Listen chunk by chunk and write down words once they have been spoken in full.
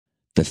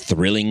the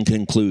thrilling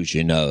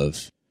conclusion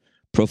of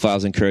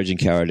Profiles in Courage and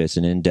Cowardice,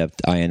 an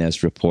in-depth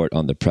INS report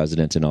on the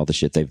president and all the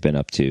shit they've been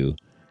up to,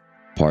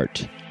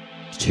 Part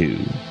 2.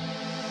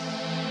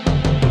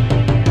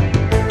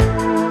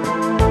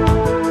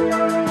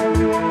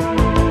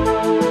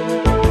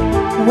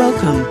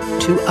 Welcome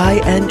to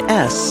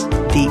INS,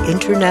 the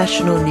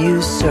International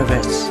News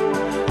Service,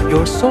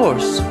 your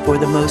source for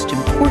the most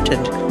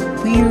important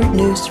weird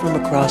news from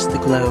across the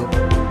globe.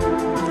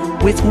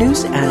 With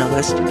news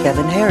analyst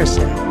Kevin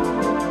Harrison,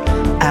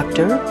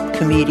 actor,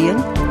 comedian,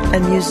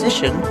 and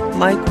musician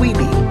Mike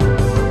Wiebe,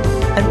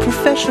 and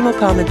professional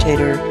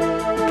commentator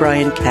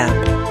Brian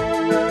Camp.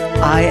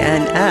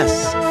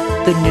 INS,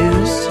 the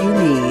news you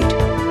need.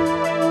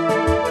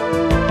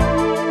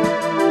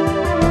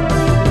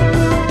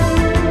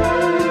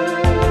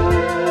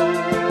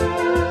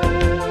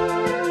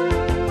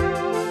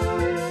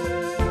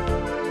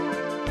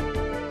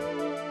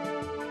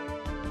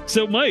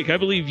 So, Mike, I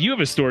believe you have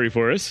a story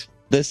for us.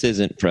 This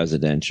isn't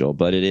presidential,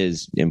 but it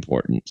is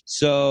important.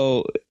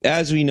 So,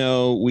 as we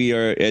know, we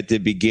are at the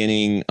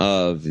beginning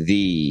of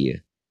the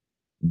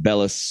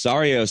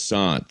Belisario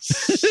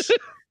Sans.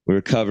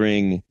 We're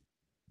covering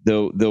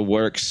the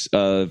works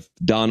of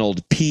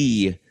Donald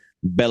P.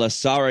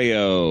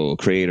 Belisario,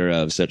 creator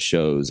of such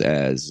shows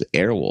as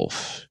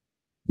Airwolf,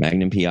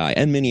 Magnum PI,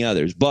 and many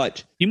others.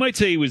 But you might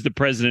say he was the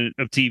president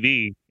of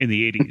TV in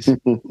the 80s.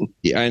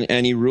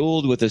 and he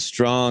ruled with a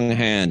strong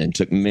hand and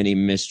took many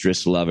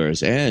mistress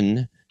lovers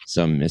and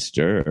some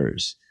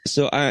misters.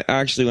 So I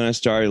actually, when I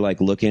started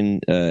looking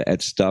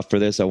at stuff for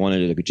this, I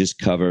wanted to just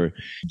cover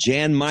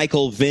Jan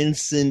Michael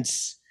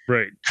Vincent's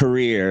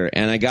career,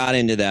 and I got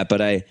into that.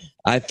 But I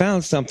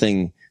found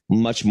something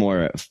much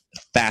more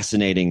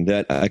fascinating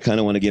that I kind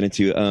of want to get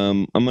into.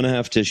 I'm going to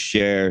have to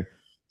share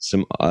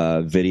some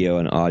video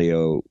and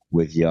audio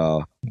with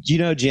y'all. Do you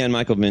know who Jan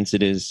Michael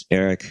Vincent is,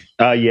 Eric?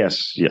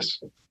 Yes.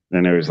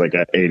 And there was an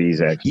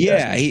 80s act.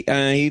 Yeah,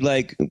 he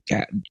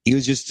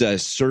was just a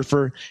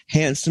surfer,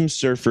 handsome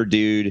surfer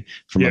dude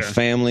from a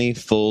family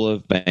full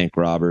of bank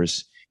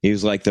robbers. He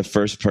was the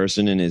first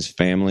person in his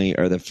family,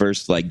 or the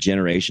first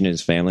generation in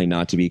his family,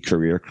 not to be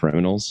career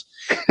criminals,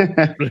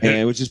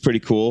 and which is pretty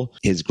cool.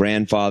 His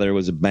grandfather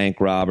was a bank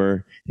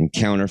robber and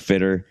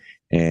counterfeiter.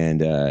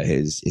 And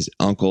his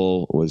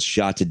uncle was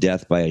shot to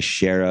death by a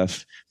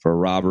sheriff for a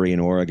robbery in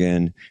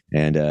Oregon.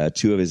 And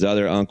two of his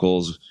other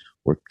uncles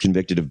were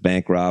convicted of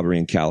bank robbery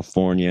in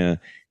California.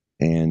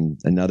 And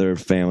another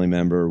family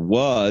member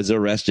was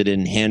arrested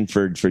in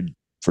Hanford for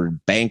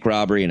bank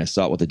robbery and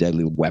assault with a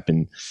deadly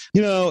weapon.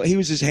 You know, he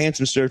was this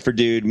handsome surfer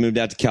dude, moved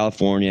out to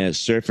California,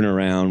 surfing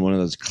around. One of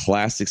those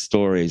classic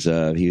stories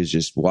of he was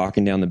just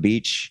walking down the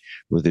beach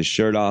with his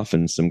shirt off,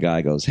 and some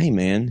guy goes, "Hey,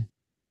 man,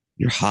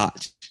 you're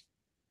hot.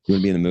 You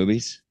want to be in the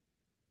movies?"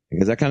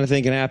 Because that kind of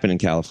thing can happen in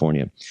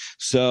California.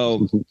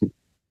 So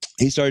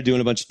he started doing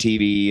a bunch of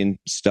TV and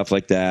stuff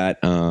like that,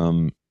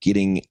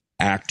 getting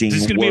acting. Is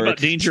this going to be about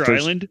Danger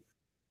Island?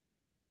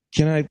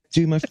 Can I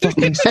do my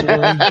fucking story?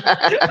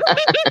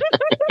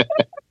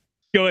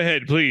 Go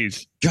ahead,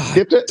 please.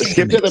 Skip to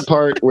the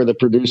part where the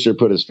producer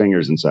put his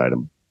fingers inside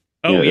him.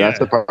 Oh, yeah. That's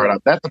the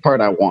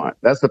part I want.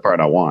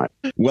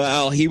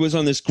 Well, he was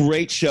on this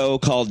great show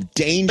called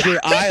Danger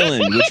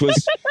Island, which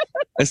was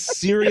a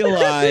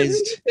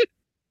serialized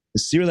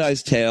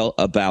tale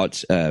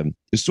about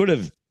sort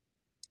of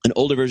an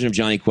older version of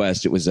Johnny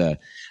Quest. It was a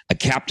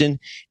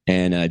captain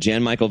and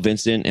Jan Michael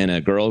Vincent and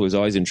a girl who was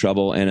always in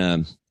trouble,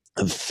 and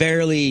a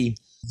fairly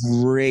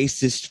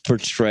racist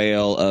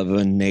portrayal of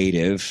a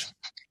native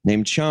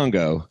named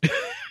Chongo,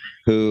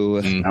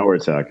 who now we're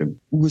talking,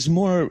 was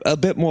a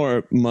bit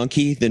more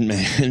monkey than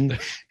man,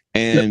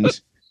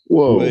 and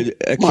would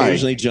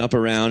occasionally jump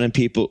around, and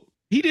people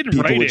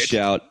would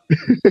shout,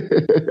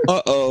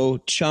 "Uh-oh,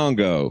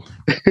 Chongo,"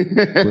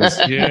 was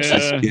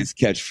his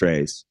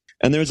catchphrase.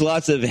 And there was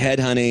lots of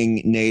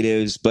headhunting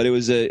natives, but it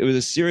was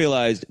a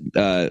serialized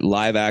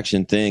live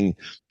action thing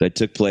that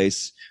took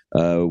place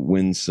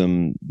when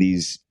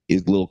these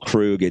little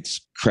crew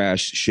gets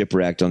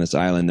shipwrecked on this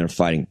island. They're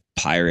fighting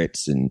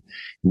pirates and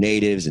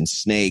natives and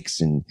snakes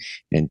and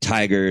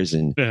tigers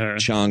and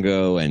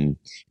Chongo and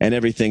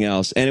everything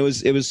else. And it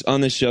was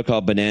on this show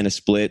called Banana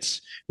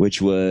Splits,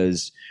 which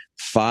was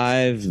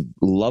 5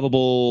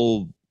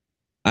 lovable,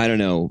 I don't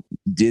know,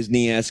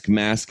 Disney-esque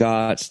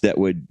mascots that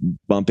would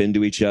bump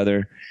into each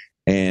other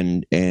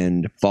and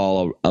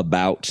fall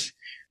about.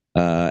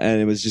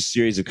 And it was just a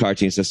series of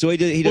cartoon stuff. So he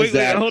does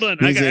that. Wait, hold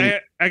on. I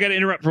got to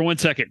interrupt for 1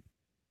 second.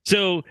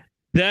 So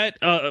that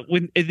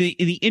when in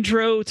the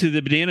intro to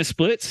the Banana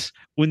Splits,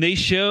 when they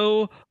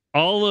show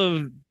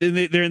they're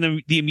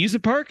in the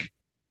amusement park,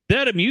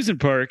 that amusement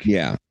park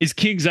is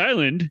Kings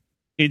Island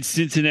in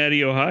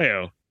Cincinnati,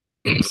 Ohio.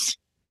 Is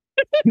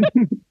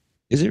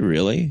it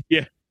really?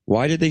 Yeah.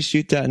 Why did they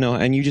shoot that? No,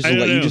 and you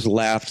just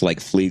laughed like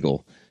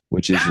Fleagle,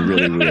 which is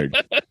really weird.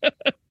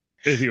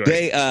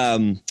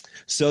 Anyway.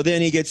 So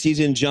then he's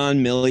in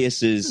John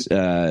Milius's.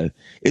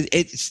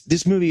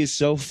 This movie is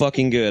so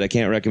fucking good. I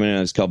can't recommend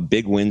it. It's called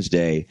Big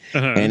Wednesday,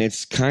 and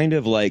it's kind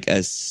of like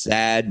a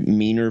sad,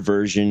 meaner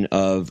version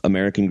of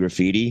American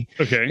Graffiti.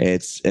 Okay,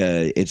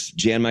 it's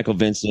Jan Michael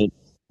Vincent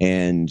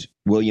and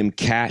William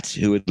Catt,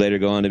 who would later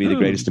go on to be the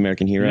greatest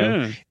American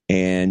hero,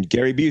 and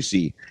Gary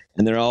Busey.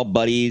 And they're all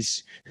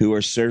buddies who are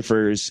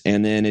surfers.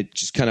 And then it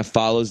just kind of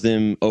follows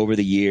them over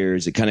the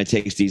years. It kind of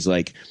takes these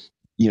 2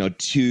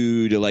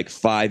 to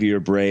 5 year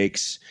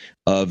breaks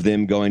of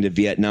them going to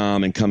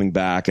Vietnam and coming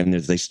back. And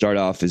they start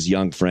off as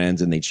young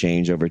friends and they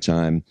change over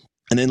time.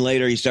 And then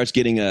later he starts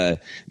getting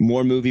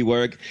more movie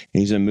work.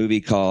 He's in a movie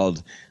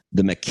called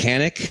The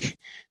Mechanic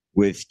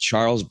with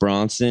Charlie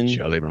Bronson.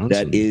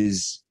 That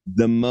is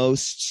the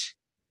most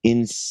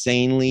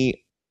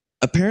insanely,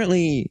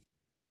 apparently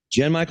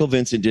Jan Michael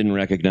Vincent didn't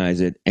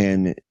recognize it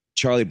and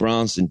Charlie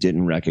Bronson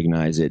didn't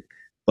recognize it,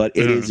 but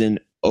it is an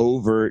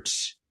overt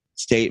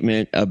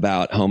statement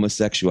about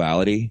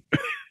homosexuality,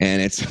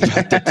 and it's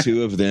about the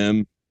two of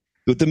them.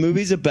 What the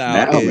movie's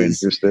about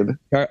is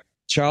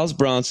Charles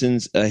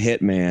Bronson's a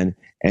hitman,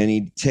 and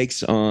he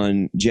takes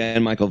on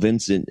Jan Michael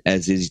Vincent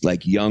as his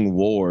young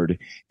ward,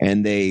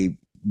 and they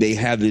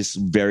have this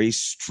very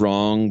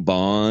strong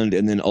bond,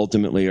 and then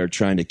ultimately are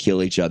trying to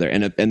kill each other.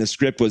 And the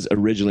script was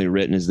originally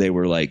written as they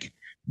were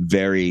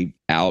very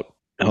out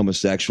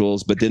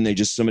homosexuals, but then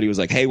somebody was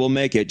like, "Hey, we'll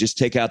make it. Just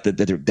take out that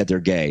they're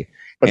gay."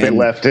 But they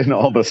left in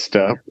all the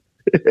stuff.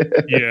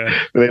 Yeah,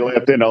 they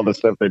left in all the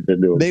stuff they've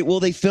been doing.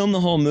 They filmed the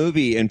whole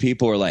movie, and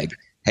people were like,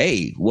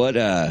 "Hey, what?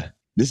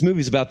 This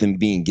movie's about them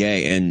being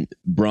gay." And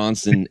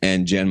Bronson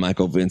and Jan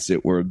Michael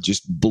Vincent were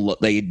just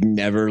they'd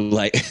never and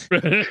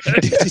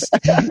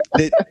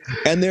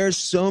there are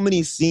so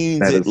many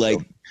scenes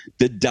that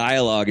the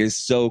dialogue is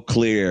so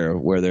clear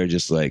where they're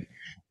just like,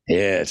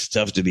 "Yeah, it's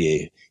tough to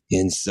be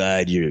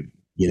inside your,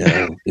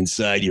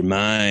 inside your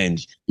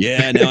mind.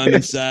 Yeah, now I'm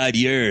inside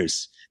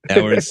yours.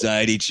 Now we're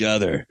inside each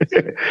other."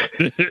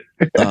 They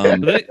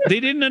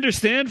didn't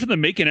understand from the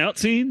making out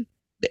scene.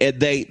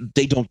 They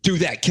don't do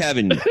that,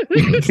 Kevin.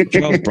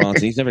 Charles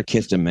Bronson, he's never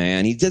kissed a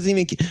man. He doesn't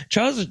even.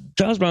 Charles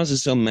Bronson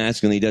is so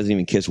masculine, he doesn't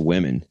even kiss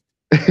women.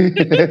 But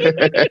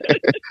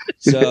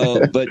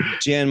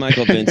Jan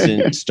Michael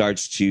Vincent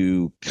starts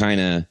to kind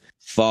of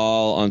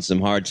fall on some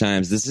hard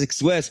times.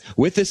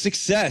 With the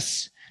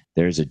success,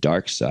 there's a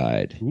dark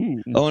side.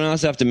 Ooh. Oh, and I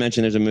also have to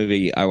mention there's a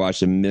movie I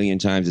watched a million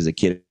times as a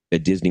kid, a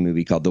Disney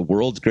movie called The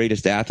World's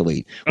Greatest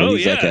Athlete, where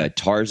he's like a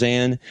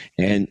Tarzan,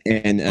 and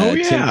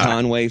Tim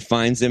Conway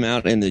finds him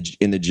out in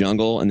the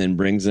jungle and then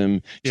brings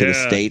him to the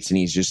States, and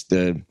he's just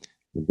the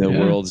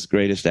world's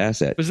greatest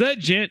asset. Was that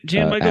Jan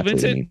Michael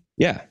Vincent?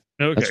 Yeah.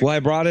 Okay. That's why I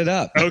brought it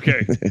up.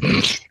 Okay.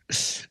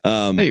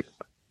 Hey,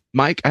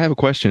 Mike, I have a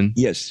question.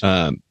 Yes.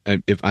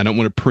 If I don't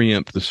want to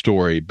preempt the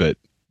story, but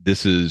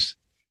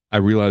I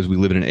realize we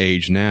live in an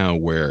age now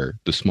where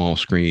the small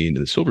screen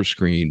and the silver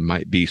screen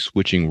might be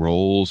switching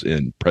roles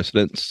and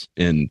precedence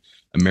in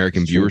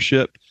American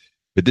viewership.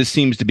 But this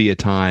seems to be a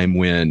time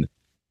when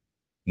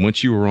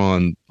once you were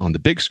on the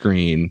big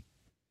screen,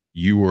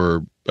 you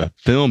were a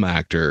film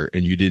actor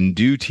and you didn't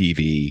do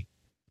TV.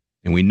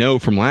 And we know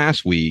from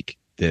last week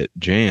that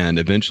Jan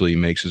eventually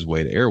makes his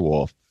way to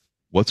Airwolf.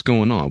 What's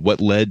going on?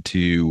 What led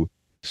to?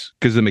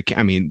 Because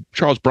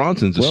Charles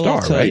Bronson's a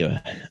star,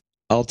 right?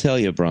 I'll tell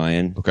you,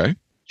 Brian. Okay.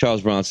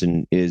 Charles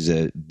Bronson was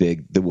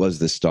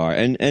the star,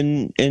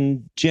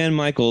 and Jan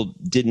Michael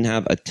didn't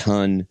have a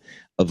ton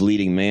of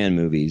leading man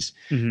movies,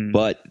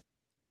 but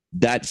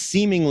that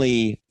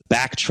seemingly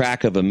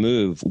backtrack of a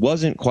move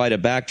wasn't quite a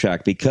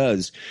backtrack,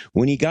 because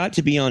when he got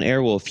to be on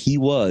Airwolf, he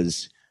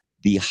was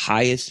the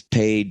highest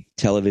paid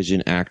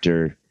television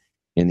actor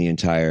in the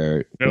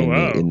entire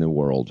in the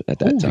world at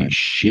that time.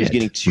 Shit. He was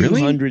getting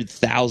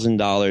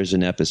 $200,000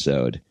 an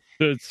episode.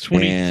 So it's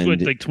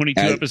 22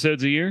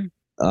 episodes a year.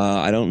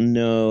 I don't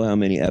know how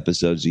many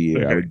episodes a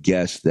year. Okay. I would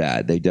guess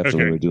that they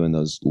definitely were doing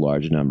those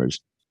large numbers.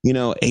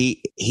 But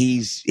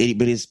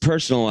his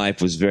personal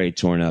life was very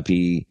torn up.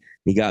 He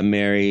got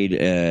married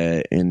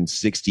in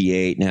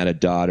 '68 and had a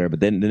daughter, but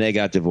then they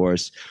got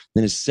divorced.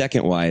 Then his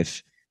second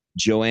wife,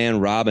 Joanne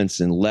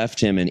Robinson, left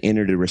him and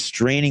entered a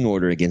restraining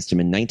order against him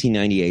in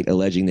 1998,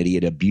 alleging that he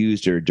had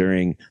abused her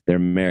during their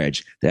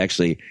marriage.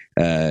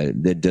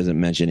 That doesn't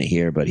mention it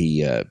here, but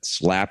he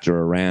slapped her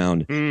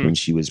around when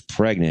she was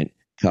pregnant,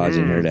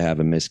 causing her to have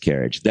a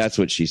miscarriage. That's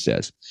what she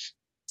says.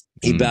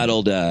 He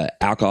battled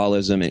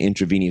alcoholism and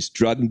intravenous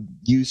drug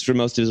use for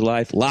most of his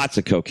life. Lots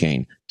of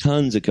cocaine,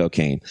 tons of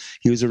cocaine.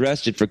 He was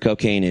arrested for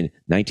cocaine in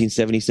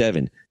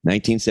 1977,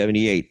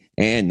 1978,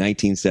 and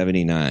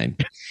 1979.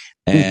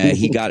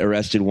 He got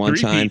arrested one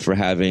time for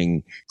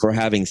having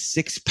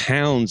 6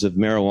 pounds of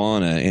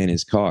marijuana in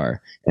his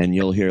car, and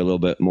you'll hear a little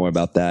bit more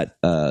about that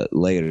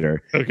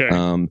later. Okay.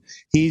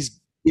 He's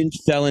in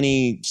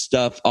felony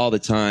stuff all the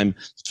time.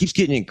 He keeps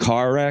getting in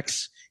car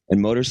wrecks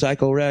and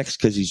motorcycle wrecks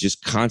because he's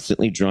just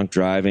constantly drunk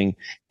driving.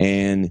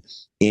 And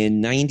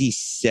in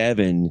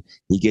 97,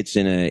 he gets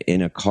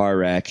in a car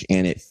wreck,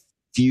 and it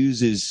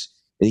fuses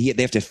they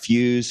have to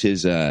fuse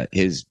his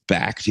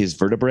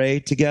vertebrae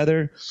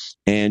together.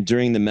 And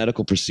during the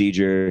medical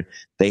procedure,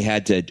 they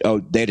had to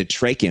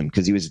trach him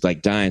because he was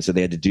like dying. So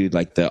they had to do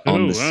like the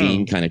on the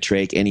scene kind of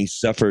trach, and he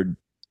suffered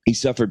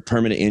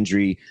permanent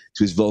injury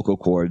to his vocal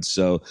cords.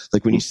 So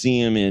like when you see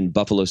him in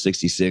Buffalo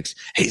 66,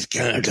 he's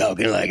kind of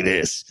talking like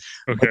this,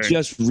 but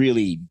just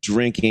really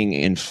drinking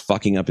and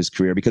fucking up his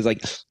career, because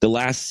like the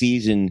last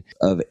season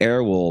of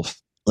Airwolf,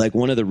 like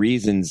one of the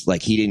reasons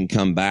like he didn't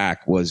come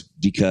back was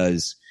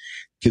because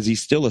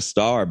he's still a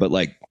star, but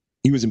like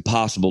he was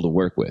impossible to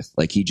work with.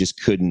 Like he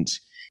just couldn't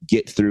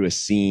get through a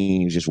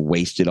scene. He was just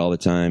wasted all the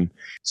time.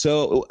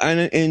 So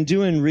in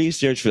doing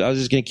research I was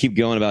just going to keep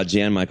going about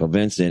Jan Michael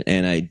Vincent,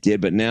 and I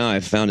did, but now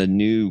I've found a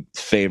new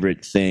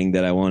favorite thing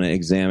that I want to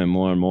examine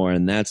more and more,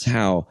 and that's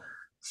how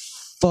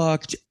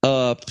fucked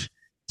up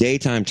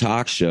daytime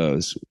talk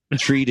shows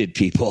treated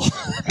people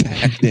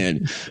back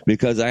then.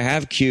 Because I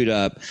have queued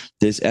up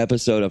this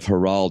episode of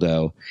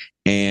Geraldo,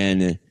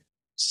 and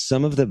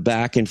some of the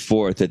back and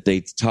forth that they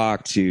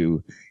talk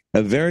to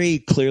a very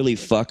clearly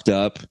fucked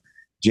up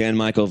Jan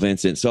Michael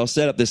Vincent. So I'll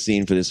set up the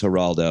scene for this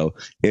Geraldo.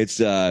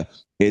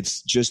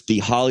 It's just the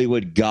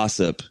Hollywood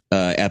gossip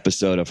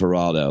episode of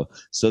Geraldo.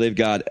 So they've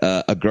got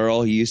a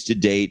girl who used to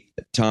date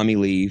Tommy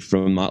Lee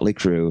from Motley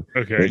Crue.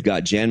 Okay. They've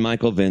got Jan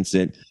Michael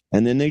Vincent,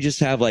 and then they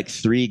just have like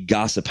 3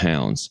 gossip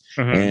hounds.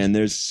 And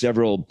there's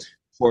several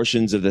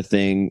portions of the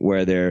thing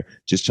where they're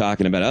just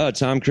talking about, oh,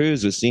 Tom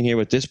Cruise was seen here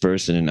with this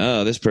person, and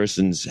oh, this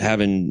person's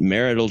having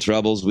marital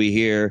troubles, we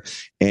hear.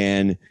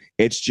 And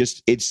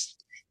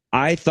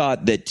I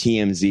thought that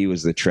TMZ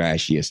was the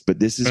trashiest, but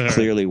this is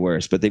clearly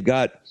worse. But they've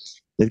got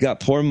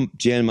poor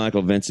Jan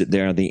Michael Vincent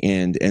there at the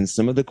end, and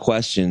some of the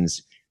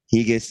questions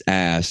he gets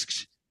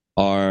asked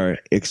are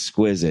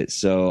exquisite.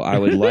 So I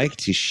would like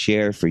to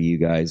share for you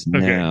guys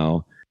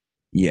now.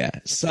 Yeah,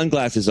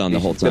 sunglasses on the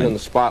whole time. He's been in the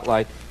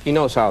spotlight. He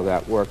knows how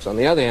that works. On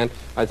the other hand,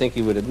 I think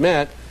he would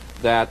admit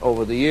that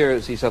over the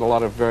years he's had a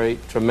lot of very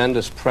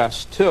tremendous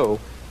press too.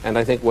 And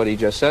I think what he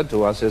just said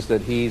to us is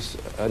that he's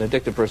an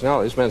addictive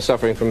personality. This man's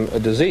suffering from a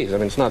disease. I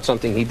mean, it's not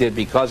something he did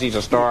because he's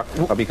a star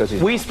or because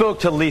he's... We spoke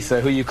to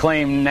Lisa, who you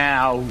claim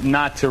now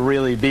not to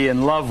really be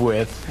in love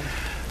with.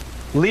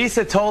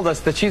 Lisa told us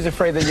that she's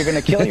afraid that you're going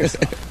to kill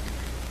yourself.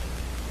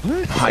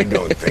 I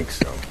don't think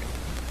so.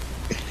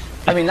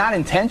 I mean, not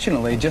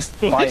intentionally, just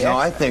by... No,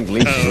 I think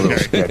Lisa's a little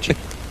sketchy.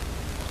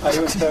 Are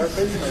you in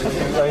therapy?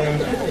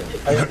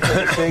 Are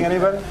you seeing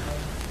anybody?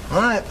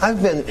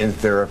 I've been in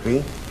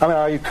therapy. I mean,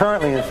 are you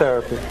currently in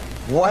therapy?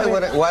 Why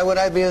would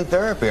I be in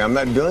therapy? I'm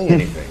not doing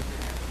anything.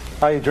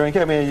 Are you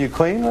drinking? I mean, are you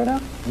clean right now?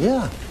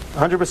 Yeah.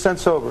 100%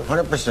 sober?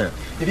 100%.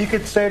 If you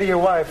could say to your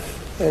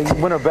wife,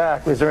 win her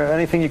back, is there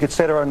anything you could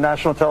say to her on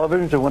national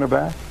television to win her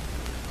back?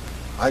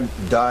 I'd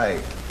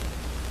die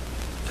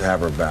to have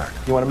her back.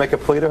 You want to make a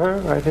plea to her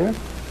right here?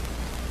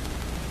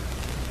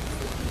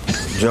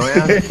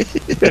 Joanne?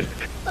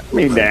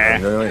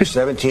 I've known her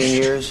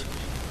 17 years.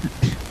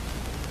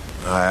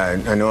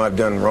 I know I've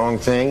done wrong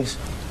things,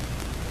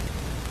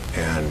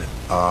 and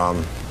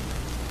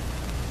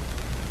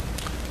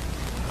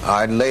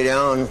I'd lay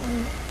down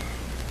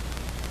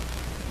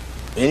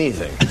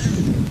anything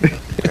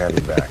to have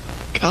you back.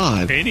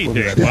 God.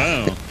 Anything,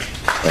 wow. Now,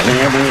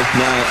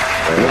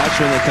 watch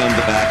when they come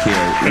back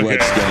here,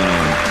 what's going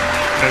on.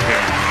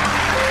 Okay.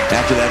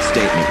 After that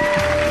statement.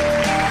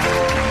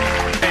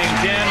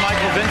 Jan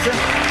Michael Vincent,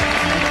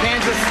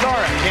 Kansas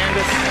star,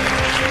 Candace.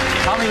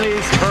 Tommy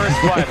Lee's first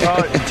wife.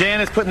 Oh,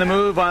 Jan is putting the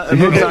moves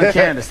on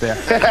Candace there.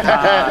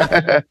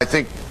 I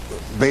think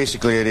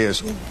basically it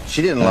is.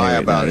 She didn't lie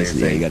about anything.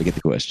 Yeah, you got to get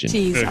the question.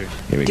 Jeez. Okay.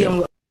 Here we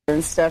go.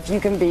 And stuff.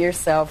 You can be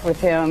yourself with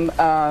him.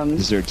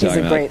 He's a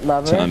great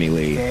lover. Tommy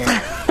Lee.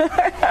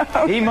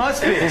 He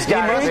must be. He's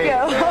got to be. He's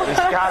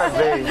got to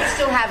be. You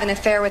still have an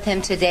affair with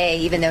him today,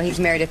 even though he's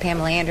married to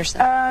Pamela Anderson?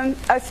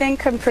 I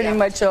think I'm pretty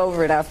much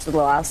over it after the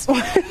last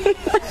one.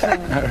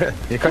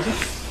 Your question?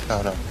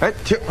 No.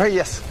 Right,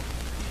 yes.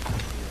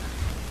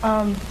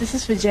 This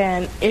is for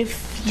Jan.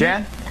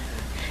 Jan?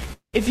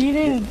 If you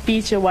didn't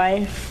beat your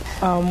wife,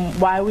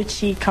 why would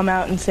she come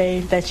out and say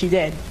that you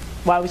did?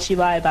 Why would she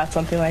lie about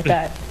something like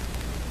that?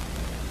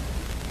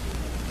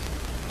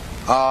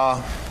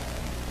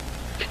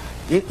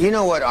 You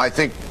know what I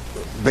think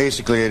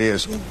basically it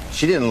is?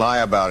 She didn't lie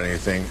about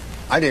anything.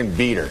 I didn't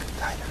beat her.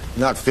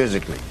 Not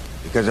physically.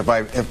 Because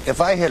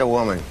if I hit a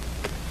woman,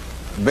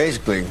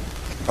 basically,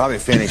 probably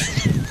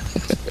finish.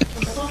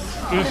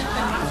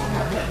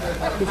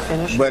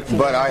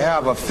 But I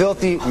have a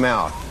filthy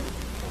mouth,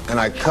 and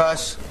I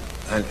cuss,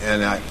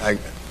 and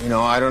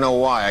I don't know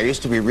why. I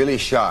used to be really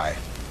shy,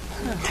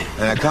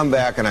 and I come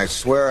back and I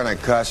swear and I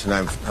cuss and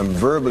I'm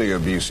verbally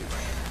abusive,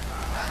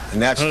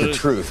 and that's the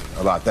truth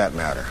about that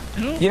matter.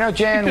 You know,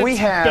 Jan, we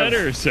have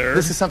better, sir.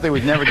 This is something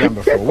we've never done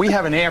before. We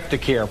have an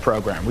aftercare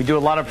program. We do a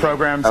lot of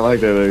programs I like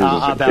that.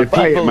 about If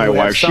I hit people my who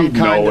have wife, some she'd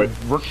kind know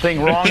of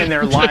thing wrong in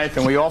their life,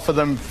 and we offer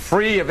them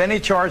free of any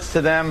charge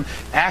to them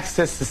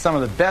access to some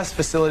of the best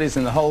facilities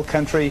in the whole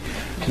country.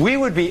 We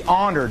would be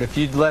honored if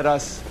you'd let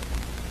us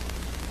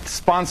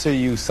sponsor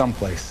you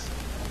someplace.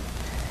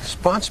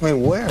 Sponsor me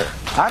where?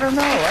 I don't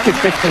know. Do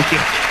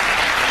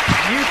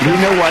you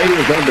know why he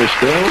was on the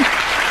show?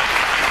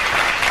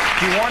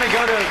 Do you want to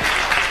go to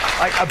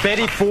like a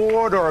Betty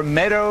Ford or a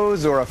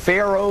Meadows or a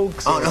Fair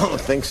Oaks? Oh, no, I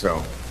don't think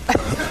so.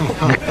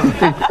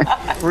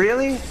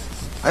 Really?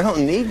 I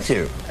don't need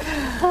to.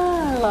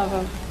 I love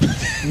him.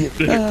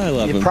 I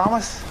love him. You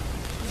promise?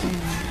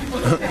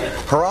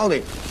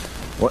 Geraldi,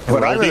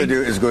 what I'd rather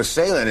do is go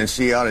sailing and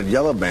see out at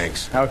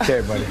Yellowbanks.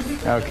 Okay, buddy.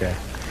 Okay.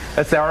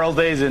 That's our old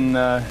days in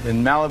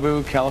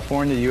Malibu,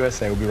 California,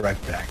 USA. We'll be right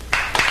back.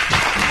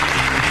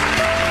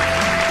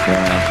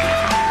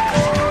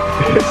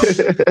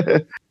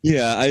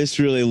 Yeah, I just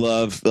really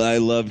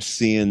loved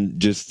seeing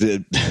just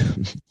the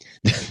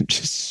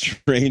just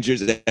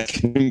strangers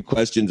asking him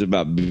questions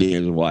about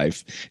being his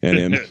wife and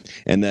him,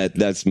 and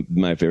that's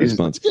my favorite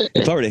response.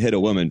 If I were to hit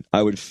a woman,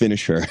 I would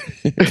finish her.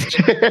 He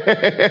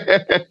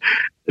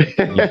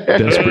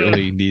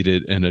desperately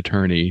needed an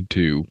attorney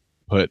to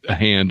put a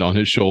hand on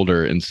his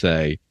shoulder and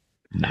say,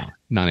 "No,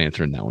 not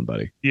answering that one,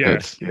 buddy."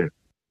 Yes.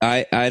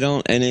 I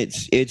don't, and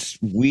it's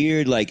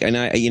weird. Like, and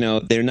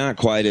they're not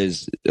quite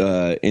as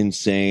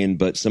insane,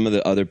 but some of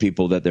the other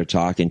people that they're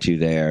talking to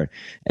there,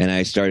 and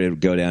I started to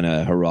go down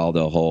a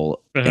Geraldo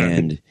hole,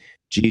 and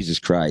Jesus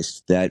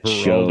Christ, that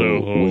show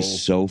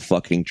was so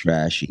fucking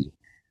trashy.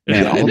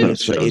 Yeah, I mean,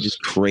 it is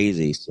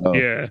crazy. So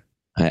yeah,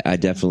 I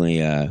definitely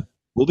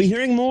we'll be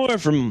hearing more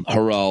from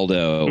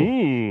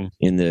Geraldo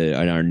in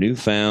our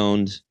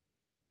newfound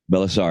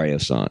Belisario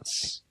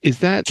Sans. Is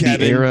that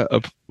the era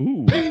of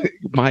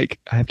Mike?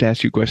 I have to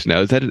ask you a question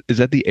now. Is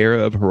that the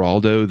era of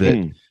Geraldo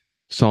that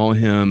saw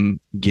him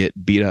get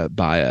beat up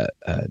by a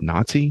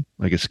Nazi,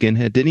 like a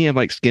skinhead? Didn't he have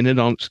like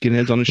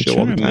skinheads on his show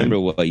all the time? I remember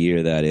what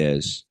year that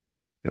is.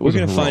 We're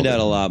going to find out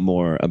a lot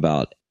more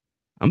about.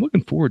 I'm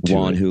looking forward to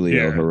Juan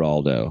Julio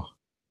Geraldo.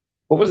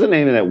 What was the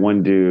name of that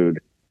one dude?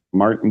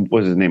 Martin. What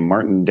was his name?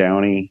 Martin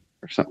Downey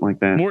or something like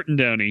that. Morton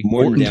Downey.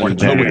 Morton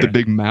Downey with the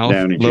big mouth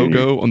Downey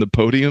logo on the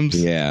podiums.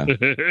 Yeah.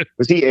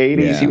 Was he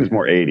 80s? Yeah. He was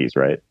more 80s,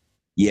 right?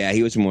 Yeah,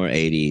 he was more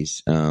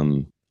 80s.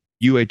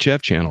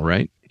 UHF channel,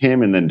 right?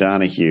 Him and then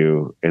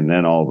Donahue, and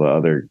then all the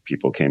other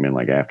people came in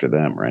like after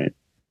them, right?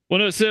 Well,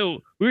 no. So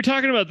we were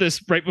talking about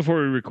this right before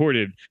we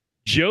recorded.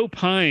 Joe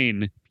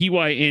Pyne,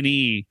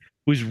 Pyne,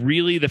 was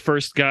really the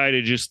first guy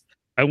to just.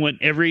 I want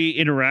every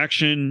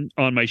interaction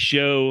on my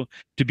show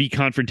to be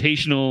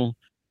confrontational.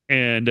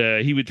 And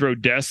he would throw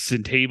desks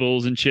and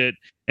tables and shit.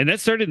 And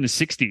that started in the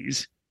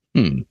 60s.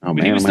 Oh,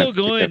 but he was still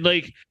going.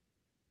 Like,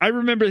 I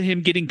remember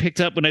him getting picked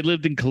up when I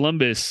lived in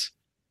Columbus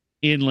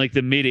in like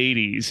the mid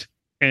 80s.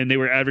 And they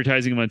were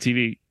advertising him on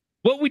TV.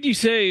 What would you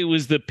say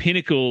was the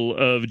pinnacle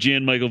of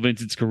Jan Michael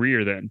Vincent's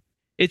career then?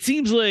 It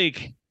seems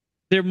like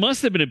there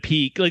must have been a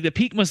peak. Like the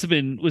peak must have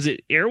been, was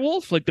it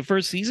Airwolf? Like the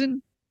first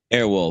season?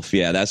 Airwolf,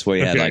 yeah, that's where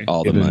he had like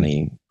all the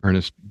money.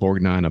 Ernest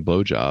Borgnine a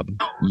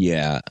blowjob.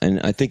 Yeah,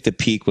 and I think the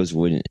peak was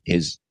when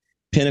his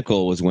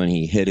pinnacle was when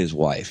he hit his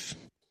wife.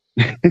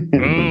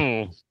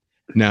 Oh,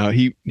 no,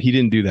 he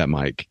didn't do that,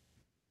 Mike.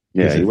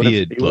 Yeah, he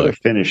would have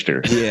finished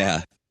her.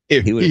 Yeah,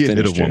 if he had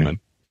hit a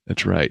woman.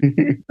 That's right.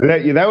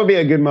 that would be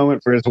a good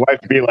moment for his wife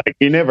to be like,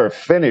 "He never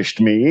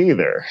finished me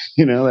either."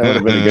 You know,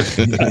 that would have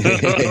been a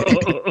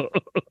good.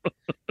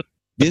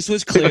 This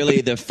was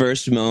clearly the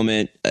first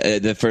moment,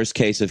 the first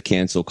case of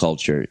cancel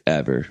culture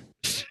ever.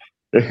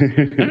 I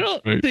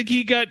don't think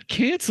he got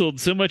canceled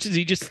so much as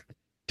he just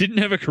didn't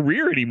have a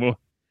career anymore.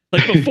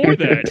 Like before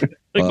that,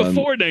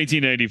 before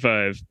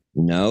 1995.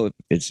 No,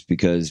 it's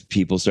because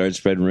people started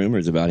spreading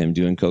rumors about him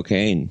doing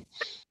cocaine.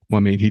 Well,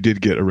 I mean, he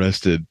did get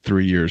arrested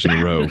 3 years in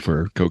a row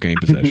for cocaine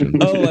possession.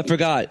 Oh, I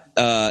forgot.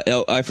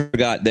 I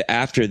forgot that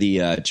after the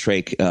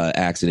trach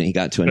accident, he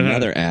got to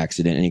another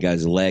accident and he got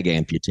his leg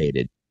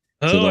amputated.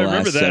 So the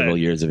last several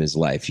years of his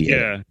life, his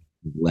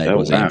leg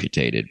was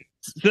amputated.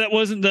 So that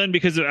wasn't done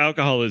because of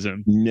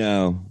alcoholism.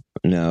 No,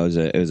 it was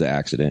an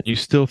accident. You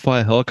still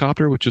fly a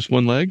helicopter with just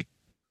one leg?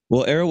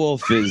 Well,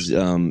 Airwolf is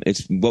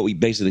it's what we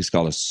basically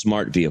call a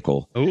smart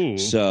vehicle. Ooh.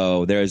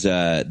 So there's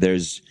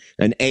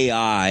an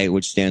AI,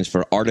 which stands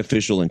for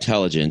artificial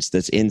intelligence,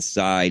 that's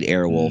inside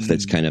Airwolf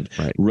that's kind of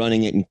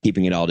running it and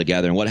keeping it all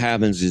together. And what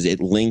happens is it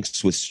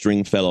links with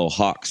Stringfellow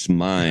Hawk's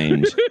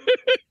mind.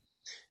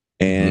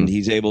 And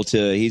he's really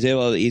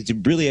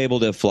able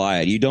to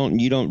fly it. You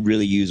don't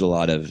really use a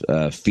lot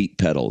of feet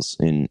pedals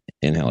in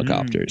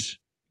helicopters.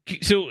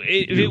 So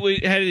if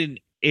it had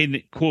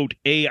an quote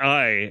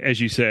AI,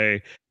 as you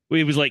say,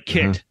 it was like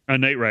Kit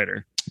on Knight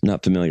Rider.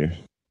 Not familiar.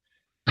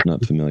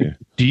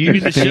 Do you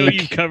the show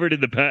you've covered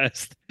in the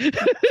past?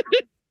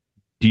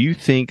 Do you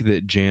think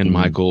that Jan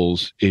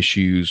Michaels'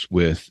 issues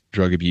with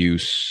drug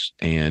abuse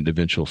and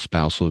eventual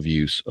spousal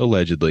abuse,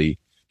 allegedly,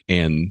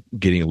 and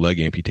getting a leg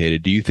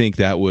amputated, do you think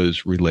that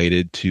was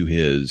related to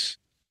his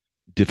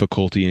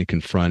difficulty in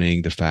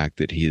confronting the fact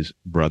that his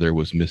brother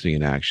was missing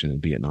in action in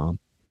Vietnam?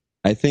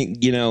 I think,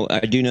 I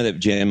do know that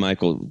Jan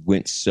Michael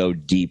went so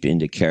deep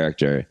into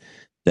character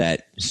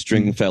that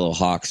Stringfellow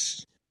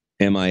Hawk's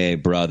MIA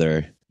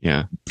brother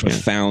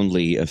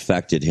profoundly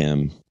affected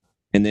him.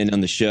 And then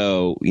on the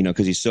show,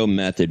 because he's so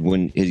method,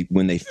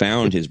 when they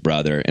found his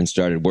brother and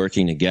started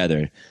working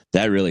together,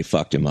 that really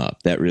fucked him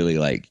up. That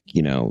really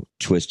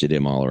twisted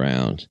him all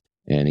around.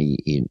 And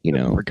he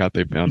I forgot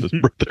they found his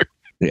brother.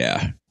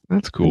 Yeah.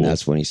 That's cool. And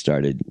that's when he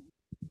started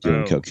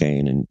doing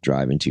cocaine and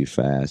driving too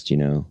fast,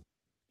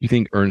 You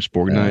think Ernest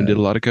Borgnine did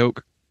a lot of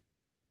coke?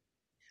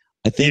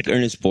 I think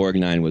Ernest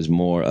Borgnine was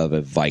more of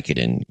a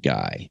Vicodin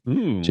guy,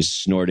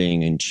 just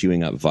snorting and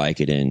chewing up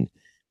Vicodin,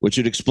 which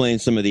would explain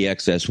some of the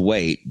excess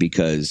weight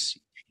because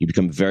you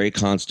become very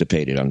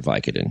constipated on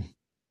Vicodin.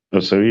 Oh,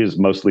 so he is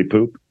mostly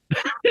poop?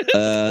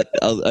 A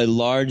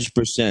large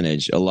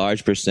percentage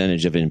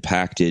of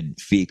impacted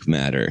fecal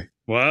matter.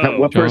 Wow.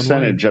 What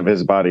percentage of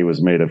his body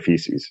was made of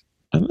feces?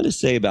 I'm going to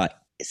say about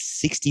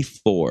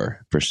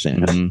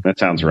 64%. That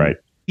sounds right.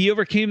 He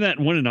overcame that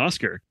and won an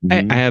Oscar.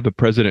 I have a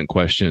president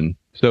question.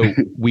 So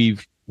we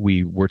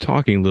were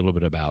talking a little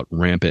bit about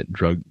rampant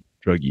drug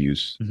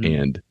use,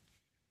 and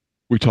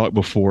we talked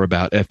before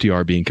about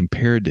FDR being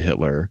compared to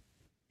Hitler,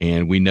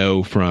 and we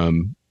know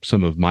from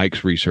some of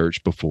Mike's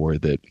research before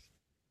that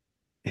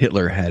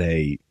Hitler had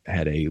a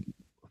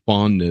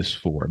fondness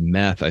for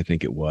meth, I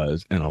think it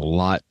was, and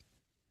a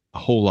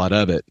whole lot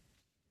of it.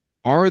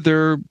 Are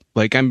there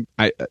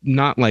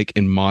not like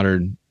in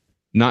modern,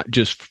 not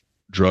just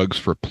drugs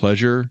for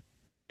pleasure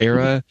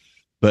era,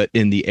 but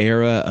in the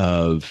era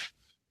of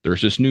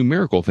there's this new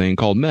miracle thing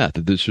called meth.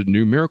 This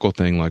new miracle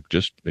thing, like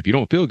just if you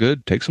don't feel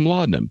good, take some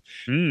laudanum.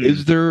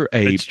 Is there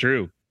a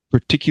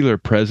particular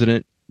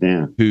president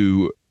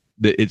who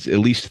that it's at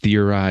least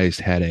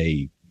theorized had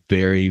a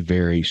very,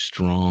 very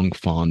strong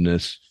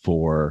fondness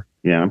for?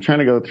 Yeah, I'm trying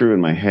to go through in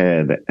my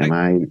head,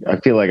 and I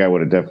feel like I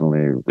would have definitely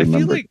remembered. I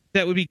feel like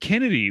that would be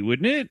Kennedy,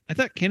 wouldn't it? I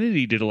thought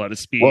Kennedy did a lot of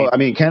speed. Well, I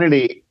mean,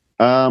 Kennedy.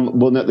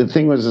 No, the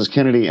thing was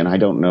Kennedy, and I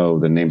don't know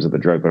the names of the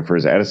drug, but for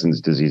his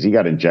Addison's disease, he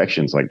got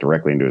injections like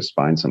directly into his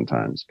spine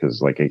sometimes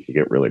because like it could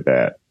get really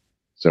bad.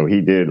 So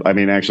he did. I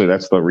mean, actually,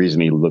 that's the reason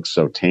he looks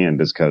so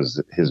tanned is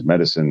because his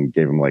medicine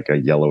gave him like a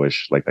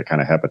yellowish, like that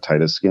kind of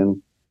hepatitis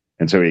skin,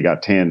 and so he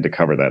got tanned to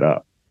cover that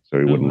up, so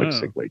he wouldn't look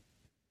sickly.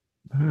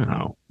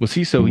 Wow. Was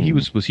he so he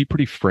was he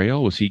pretty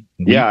frail? Was he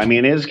weak? Yeah, I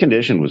mean his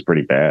condition was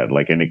pretty bad.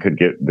 Like, and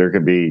there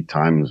could be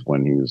times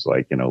when he was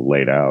like,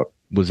 laid out.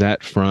 Was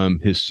that from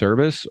his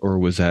service or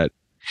was that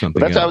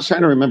something else? I was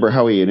trying to remember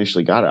how he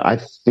initially got it. I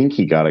think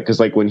he got it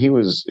because like when he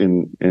was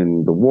in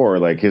the war,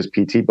 like his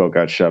PT boat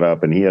got shut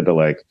up and he had to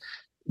like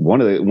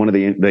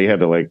they had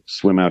to like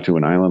swim out to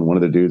an island. One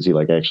of the dudes, he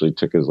like actually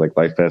took his like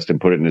life vest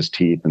and put it in his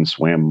teeth and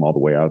swam all the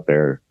way out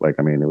there. Like,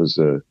 I mean, it was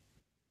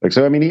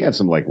so I mean, he had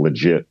some like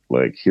legit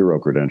like hero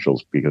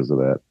credentials because of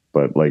that.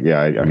 But like, yeah,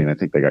 I mean, I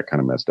think they got kind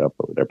of messed up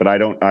over there. But I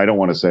don't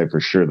want to say for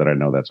sure that I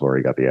know that's where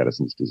he got the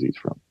Addison's disease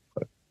from.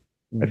 But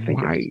I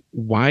think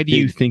why do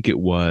you think it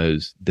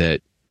was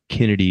that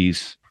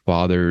Kennedy's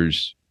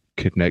father's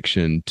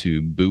connection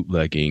to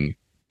bootlegging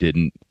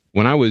didn't?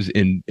 When I was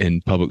in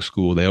public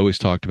school, they always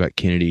talked about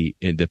Kennedy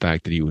and the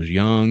fact that he was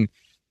young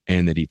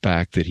and the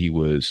fact that he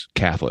was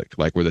Catholic,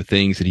 like were the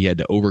things that he had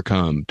to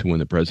overcome to win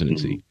the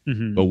presidency.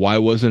 Mm-hmm. But why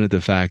wasn't it the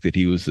fact that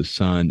he was the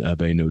son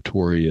of a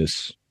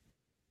notorious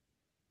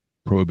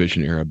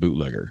Prohibition era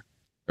bootlegger?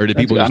 Or did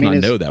people just not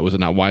know that? Was it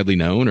not widely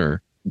known?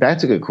 Or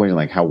that's a good question.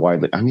 Like how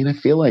widely? I mean, I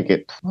feel like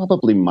it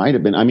probably might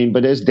have been. I mean,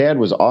 but his dad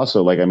was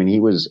also like, I mean, he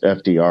was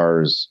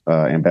FDR's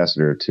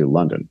ambassador to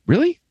London.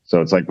 Really?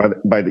 So it's like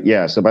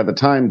so by the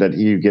time that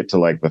you get to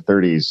like the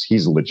 30s,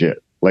 he's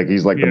legit. Like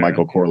he's like the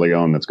Michael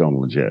Corleone that's going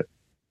legit.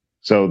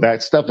 So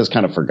that stuff is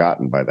kind of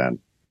forgotten by then.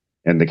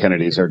 And the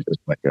Kennedys are just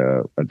like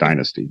a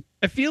dynasty.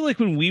 I feel like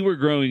when we were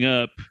growing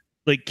up,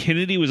 like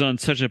Kennedy was on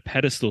such a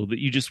pedestal that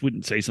you just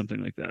wouldn't say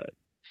something like that.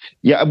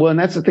 Yeah, well, and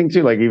that's the thing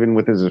too. Like even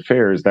with his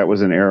affairs, that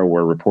was an era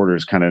where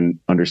reporters kind of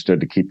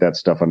understood to keep that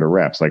stuff under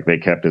wraps. Like they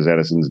kept his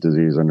Addison's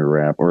disease under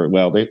wrap, or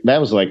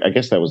that was like, I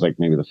guess that was like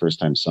maybe the first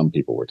time some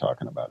people were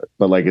talking about it.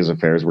 But like his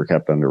affairs were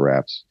kept under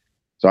wraps.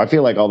 So I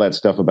feel like all that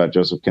stuff about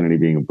Joseph Kennedy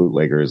being a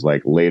bootlegger is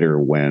like later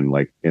when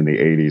like in the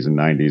 80s and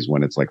 90s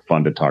when it's like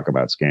fun to talk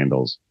about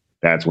scandals.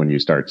 That's when you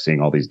start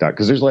seeing all these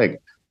because there's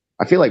like,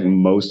 I feel like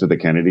most of the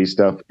Kennedy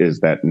stuff is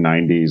that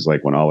 90s,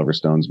 like when Oliver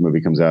Stone's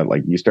movie comes out,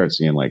 like you start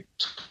seeing like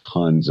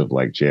tons of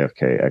like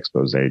JFK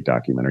expose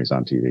documentaries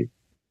on TV.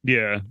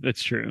 Yeah,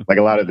 that's true. Like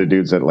a lot of the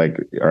dudes that like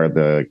are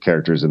the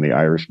characters in The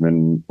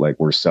Irishman, like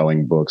were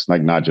selling books,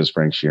 like not just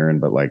Frank Sheeran,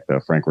 but like the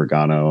Frank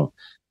Regano,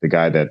 the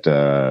guy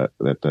that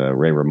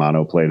Ray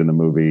Romano played in the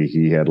movie.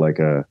 He had like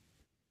a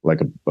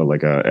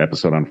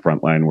episode on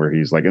Frontline where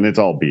he's like, and it's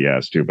all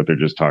BS too, but they're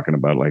just talking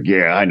about like,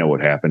 yeah, I know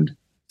what happened.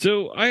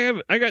 So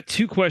I got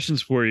two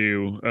questions for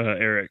you,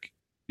 Eric,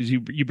 because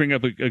you bring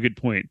up a good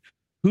point.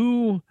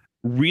 Who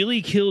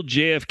really killed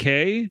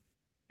JFK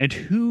and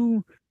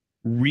who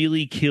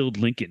really killed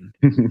Lincoln?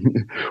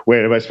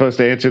 Wait, am I supposed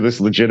to answer this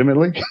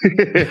legitimately?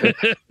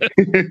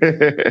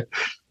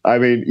 I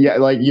mean, yeah,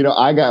 like,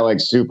 I got like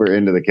super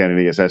into the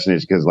Kennedy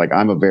assassination because like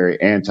I'm a very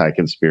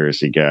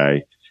anti-conspiracy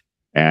guy.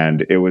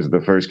 And it was the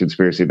first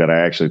conspiracy that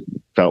I actually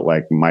felt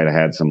like might have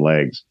had some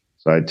legs.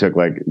 So I took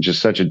like just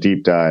such a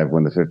deep dive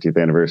when the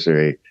 50th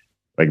anniversary,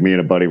 Like me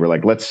and a buddy were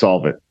like, let's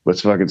solve it.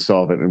 Let's fucking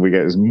solve it. And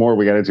as more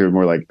we got into it,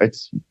 more like,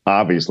 it's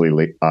obviously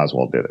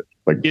Oswald did it.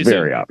 Like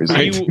very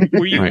obviously.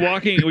 Were you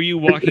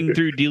walking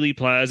through Dealey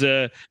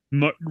Plaza,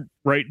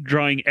 right,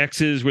 drawing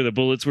X's where the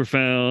bullets were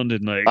found,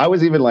 and like? I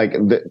was even like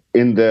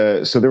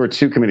so there were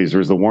two committees. There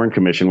was the Warren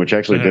Commission, which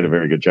actually did a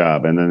very good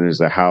job, and then there's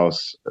the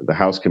House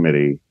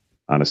Committee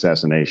on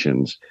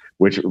Assassinations,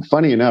 which,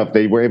 funny enough,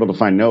 they were able to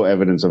find no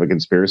evidence of a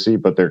conspiracy,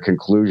 but their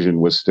conclusion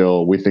was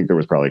still, we think there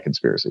was probably a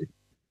conspiracy,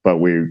 but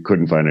we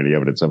couldn't find any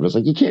evidence of it. It's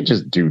like, you can't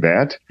just do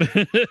that.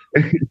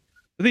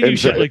 They do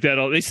shit like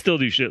that. They still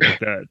do shit like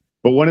that.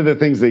 But one of the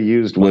things they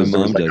used was my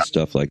mom does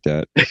stuff like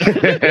that.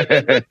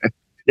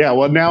 Yeah,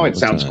 well, now it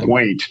sounds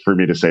quaint for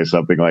me to say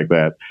something like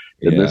that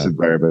in this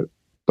environment.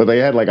 But they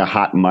had like a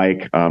hot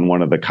mic on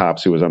one of the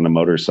cops who was on the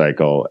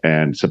motorcycle,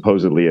 and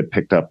supposedly it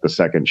picked up the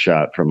second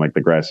shot from like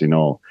the grassy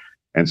knoll.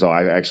 And so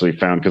I actually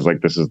found, because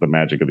like this is the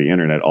magic of the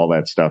internet, all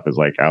that stuff is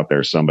like out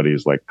there.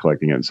 Somebody's like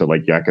collecting it. And so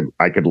like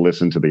I could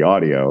listen to the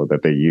audio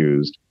that they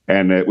used,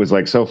 and it was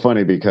like so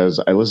funny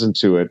because I listened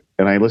to it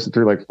and I listened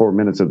through like 4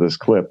 minutes of this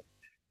clip.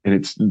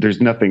 And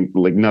there's nothing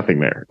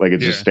there. Like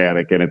it's just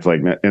static, and it's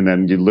like, and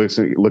then you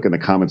look in the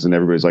comments, and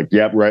everybody's like,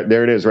 "Yep, right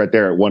there it is, right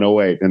there at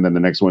 108." And then the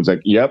next one's like,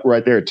 "Yep,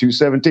 right there at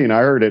 217. I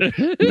heard it."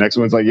 The next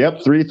one's like,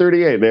 "Yep,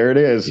 338. There it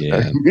is."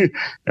 Yeah.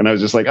 And I was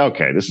just like,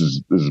 "Okay, this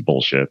is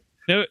bullshit."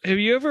 Now, have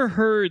you ever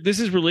heard? This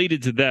is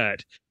related to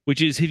that,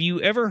 which is, have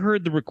you ever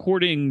heard the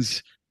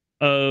recordings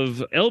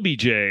of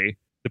LBJ?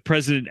 The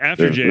president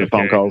after JFK. The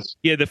phone calls?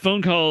 Yeah, the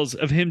phone calls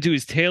of him to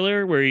his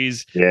tailor, where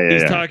he's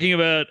talking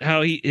about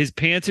how his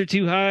pants are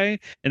too high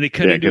and they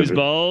cut into his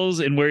balls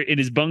and where in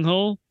his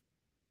bunghole.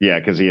 Yeah,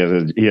 because he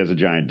has a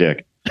giant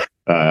dick,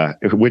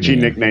 which he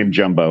nicknamed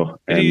Jumbo.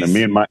 And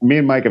me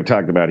and Mike have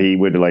talked about. He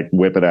would like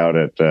whip it out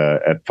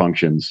at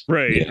functions,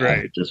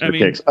 right? Just for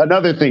kicks.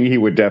 Another thing he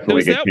would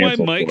definitely get canceled. Is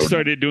that why Mike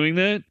started doing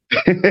that?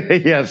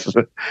 Yes.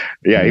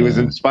 Yeah, he was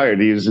inspired.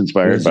 He was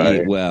inspired by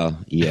it. Well,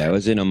 yeah, it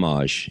was an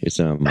homage. It's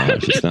an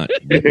homage. It's not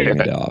ripping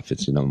it off.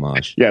 It's an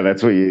homage. Yeah,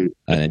 that's what you...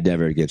 And it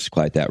never gets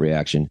quite that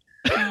reaction.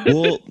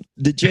 Well,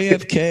 the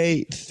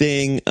JFK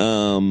thing,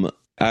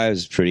 I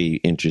was pretty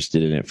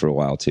interested in it for a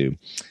while, too.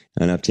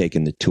 And I've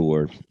taken the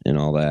tour and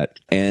all that.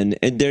 And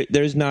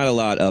there's not a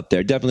lot up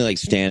there. Definitely like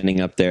standing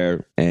up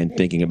there and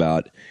thinking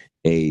about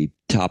a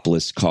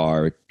topless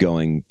car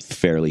going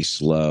fairly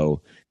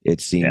slow. It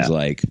seems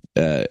like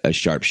a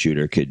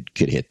sharpshooter could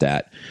hit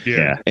that.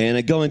 Yeah.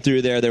 And going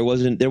through there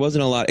wasn't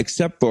a lot,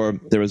 except for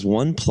there was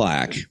one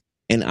plaque.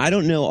 And I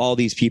don't know all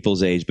these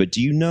people's age, but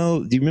do you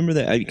remember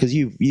that? Because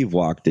you've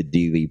walked the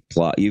Dealey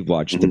plot, you've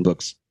watched the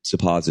book's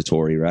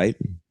Suppository, right?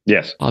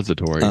 Yes.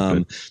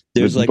 Depository.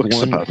 There's like one.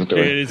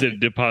 Suppository. It is a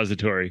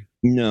depository.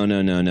 No.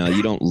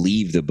 You don't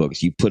leave the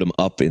books. You put them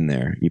up in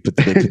there. You put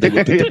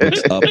the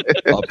books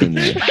up in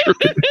there.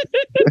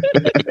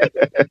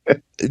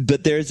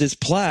 But there's this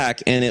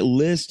plaque, and it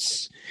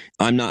lists.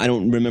 I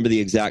don't remember the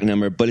exact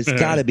number, but it's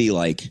got to be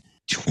like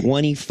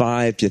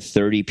 25 to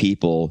 30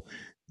 people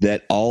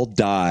that all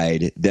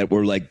died that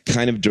were like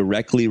kind of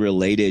directly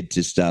related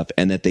to stuff,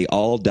 and that they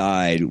all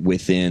died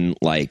within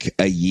like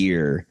a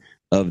year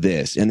of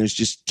this. And there's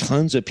just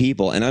tons of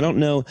people, and I don't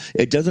know,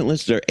 it doesn't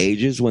list their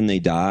ages when they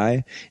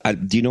die.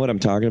 Do you know what I'm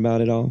talking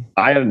about at all?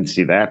 I didn't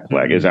see that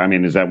flag. Is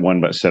that one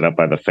but set up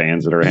by the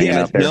fans that are hanging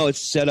out there? No, it's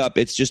set up.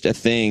 It's just a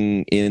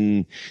thing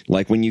in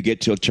like when you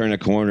get to turn a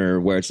corner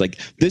where it's like,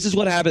 this is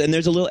what happened. And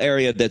there's a little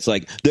area that's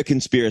like the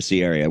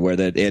conspiracy area where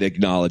that it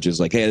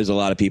acknowledges like, hey, there's a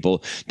lot of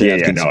people that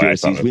have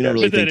conspiracies. We don't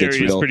really think it's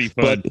real.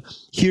 But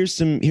here's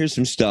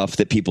some stuff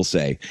that people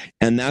say.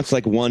 And that's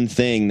like one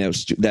thing that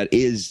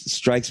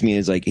strikes me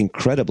as like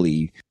incredibly.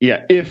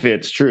 Yeah, if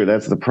it's true.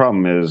 That's the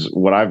problem. Is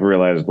what I've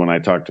realized when I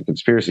talk to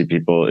conspiracy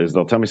people is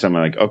they'll tell me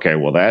something like, okay,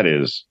 well that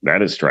is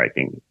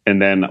striking.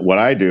 And then what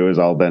I do is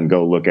I'll then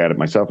go look at it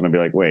myself and I'll be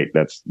like, wait,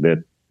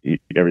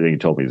 everything you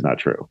told me is not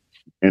true.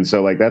 And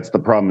so like that's the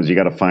problem, is you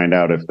got to find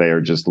out if they are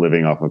just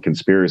living off of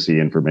conspiracy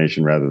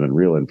information rather than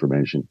real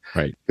information.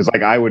 Right. Because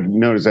like I would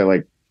notice that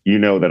like, you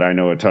know, that I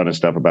know a ton of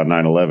stuff about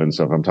 9/11.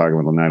 So if I'm talking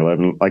about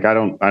 9/11, like I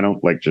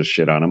don't like just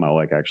shit on them. I'll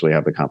like actually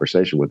have the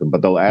conversation with them.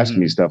 But they'll ask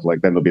me stuff like,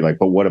 then they'll be like,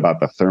 but what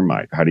about the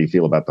thermite? How do you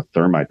feel about the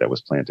thermite that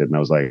was planted? And I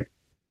was like,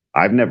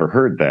 I've never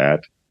heard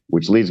that,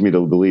 which leads me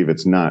to believe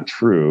it's not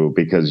true,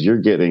 because you're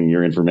getting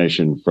your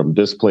information from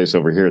this place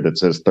over here that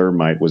says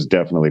thermite was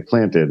definitely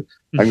planted.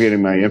 I'm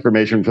getting my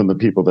information from the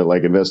people that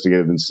like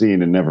investigated and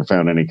seen and never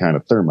found any kind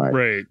of thermite.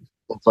 Right.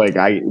 It's like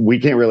we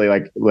can't really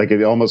like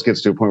it almost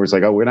gets to a point where it's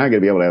like, oh, we're not going to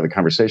be able to have a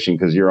conversation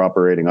because you're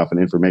operating off an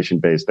information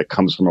base that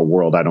comes from a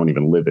world I don't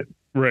even live in.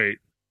 Right.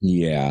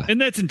 Yeah. And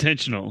that's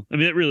intentional. I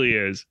mean, it really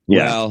is.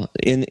 Yeah. Well,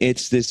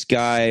 it's this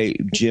guy,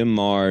 Jim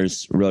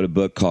Mars, wrote a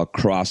book called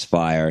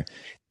Crossfire,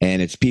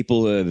 and it's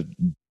people who have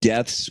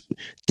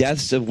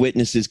deaths of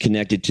witnesses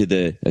connected to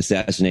the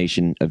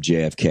assassination of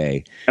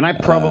JFK. And I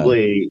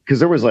probably, because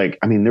there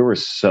were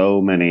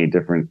so many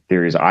different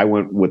theories. I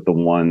went with the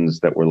ones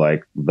that were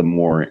like the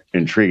more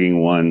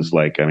intriguing ones.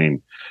 Like, I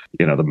mean,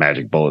 the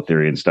magic bullet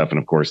theory and stuff. And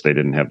of course, they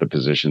didn't have the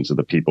positions of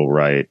the people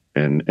right.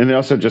 And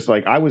also just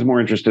like, I was more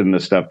interested in the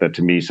stuff that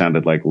to me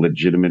sounded like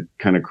legitimate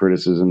kind of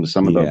criticism.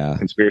 Some of the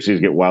conspiracies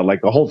get wild.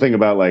 Like the whole thing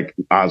about like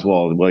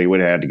Oswald, well, he would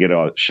have had to get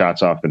all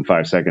shots off in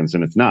 5 seconds.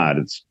 And it's not.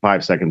 It's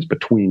 5 seconds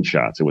between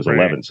shots. It was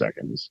 11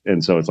 seconds.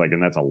 And so it's like,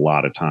 and that's a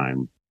lot of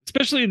time.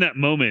 Especially in that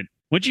moment.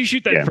 Once you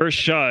shoot that first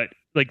shot,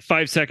 like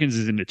 5 seconds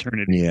is an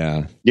eternity.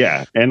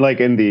 Yeah. And like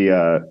in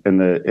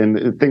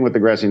the thing with the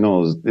grassy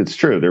knoll is it's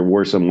true. There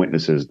were some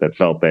witnesses that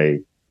felt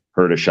they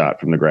heard a shot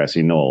from the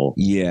grassy knoll.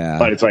 Yeah.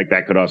 But it's like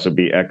that could also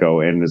be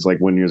echo. And it's like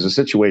when there's a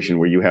situation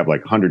where you have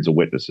like hundreds of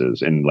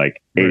witnesses and like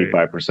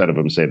 85% of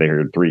them say they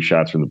heard 3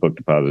 shots from the book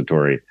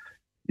depository.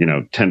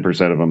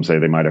 10% of them say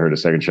they might have heard a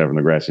second shot from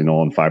the grassy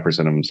knoll, and 5%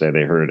 of them say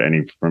they heard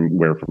from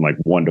like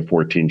 1 to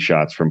 14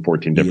 shots from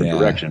 14 different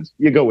directions.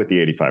 You go with the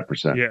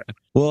 85%. Yeah.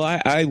 Well,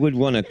 I would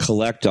want to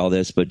collect all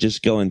this, but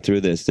just going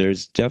through this,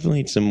 there's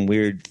definitely some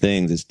weird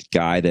things. This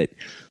guy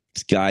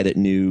that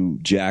knew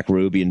Jack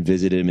Ruby and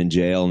visited him in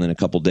jail, and then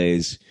like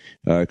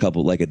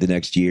at the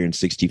next year in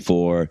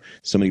 1964,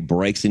 somebody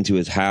breaks into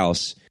his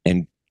house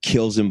and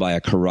kills him by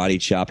a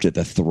karate chop to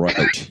the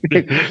throat.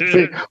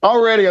 See,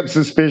 already I'm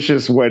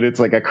suspicious when it's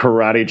like a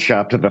karate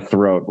chop to the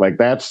throat. Like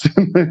that's.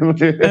 I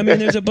mean,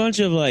 there's a bunch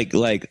of like.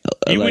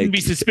 You wouldn't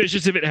be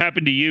suspicious if it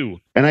happened to you.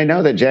 And I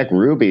know that Jack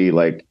Ruby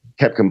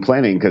kept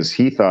complaining because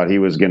he thought he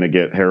was going to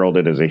get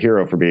heralded as a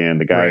hero for being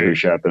the guy who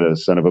shot the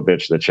son of a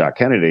bitch that shot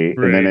Kennedy.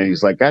 And then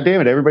he's like, God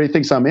damn it, everybody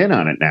thinks I'm in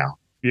on it now.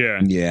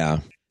 Yeah.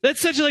 That's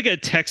such like a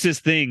Texas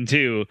thing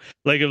too.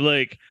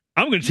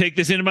 I'm going to take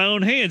this into my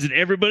own hands and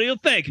everybody will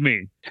thank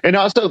me. And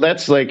also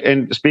that's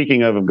and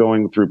speaking of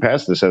going through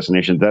past the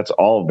assassination, that's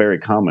all very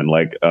common.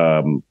 Like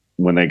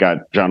when they got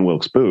John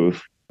Wilkes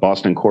Booth,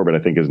 Boston Corbett, I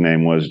think his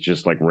name was,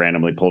 just like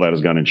randomly pulled out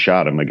his gun and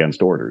shot him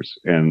against orders.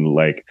 And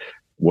like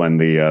when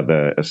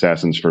the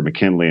assassins for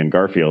McKinley and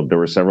Garfield, there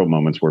were several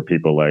moments where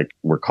people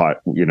were caught,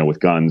 with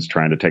guns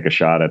trying to take a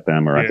shot at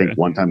them. Or I think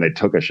one time they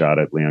took a shot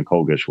at Leon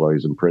Kolgish while he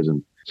was in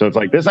prison. So it's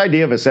like this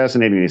idea of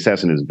assassinating the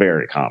assassin is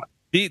very common.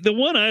 The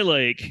one I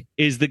like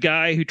is the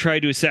guy who tried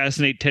to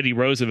assassinate Teddy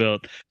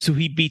Roosevelt. So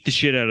he beat the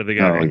shit out of the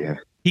guy. Oh, yeah.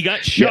 He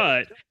got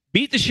shot,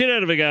 beat the shit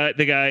out of the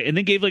guy, and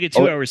then gave like a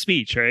 2-hour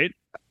speech, right?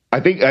 I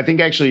think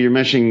actually you're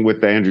mentioning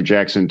with the Andrew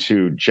Jackson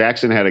too.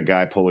 Jackson had a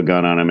guy pull a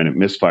gun on him and it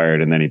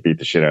misfired, and then he beat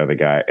the shit out of the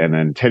guy. And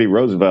then Teddy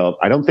Roosevelt,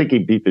 I don't think he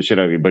beat the shit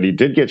out of him, but he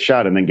did get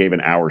shot and then gave an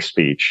hour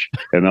speech.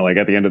 And then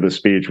at the end of the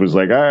speech was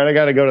like, all right, I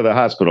got to go to the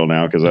hospital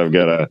now because I've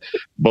got a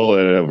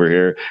bullet over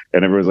here.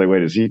 And everyone's like,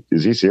 wait, is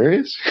he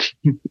serious?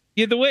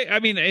 Yeah, the way, I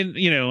mean, and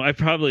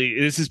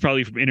this is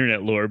probably from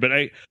internet lore, but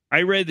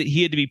I read that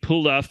he had to be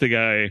pulled off the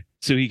guy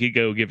so he could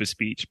go give a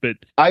speech. But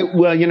I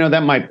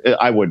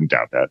wouldn't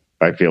doubt that.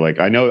 I feel like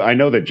I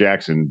know that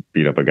Jackson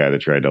beat up a guy that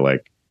tried to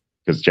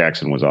because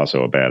Jackson was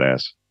also a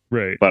badass.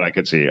 Right. But I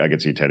could see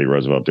Teddy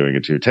Roosevelt doing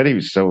it too. Teddy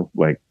was so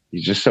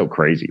he's just so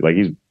crazy.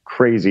 He's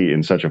crazy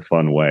in such a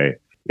fun way.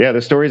 Yeah,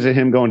 the stories of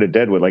him going to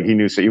Deadwood,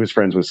 he was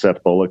friends with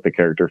Seth Bullock, the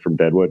character from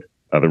Deadwood,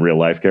 the real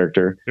life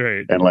character.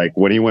 Right. And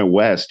when he went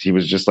west, he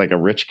was just a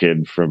rich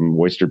kid from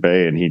Oyster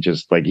Bay, and he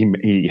just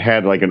he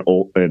had an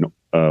old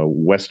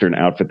Western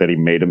outfit that he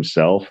made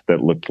himself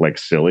that looked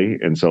silly,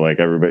 and so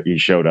everybody, he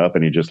showed up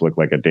and he just looked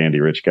like a dandy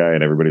rich guy,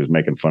 and everybody was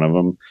making fun of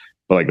him.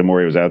 But the more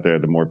he was out there,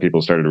 the more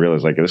people started to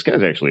realize this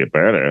guy's actually a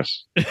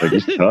badass.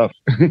 He's tough.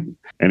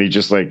 And he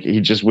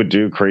just would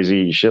do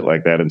crazy shit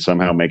like that and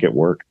somehow make it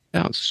work.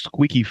 Now,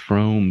 Squeaky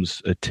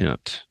Frome's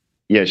attempt.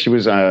 Yeah, she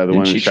was the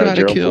one who shot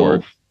Gerald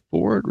Ford.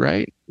 Ford,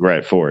 right?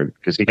 Right, Ford,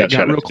 because he got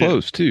shot real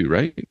close too,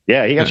 right?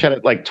 Yeah, he got shot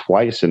at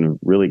twice in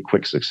really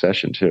quick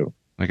succession too.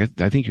 I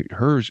think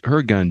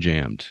her gun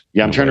jammed.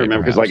 Yeah, I'm trying to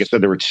remember because, I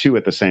said, there were 2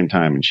 at the same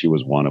time, and she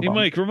was one of them.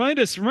 Mike, remind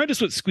us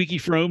what Squeaky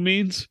Frome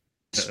means.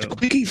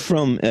 Squeaky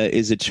Frome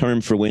is a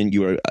term for when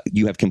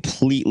you have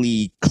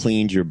completely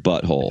cleaned your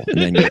butthole, and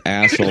then your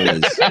asshole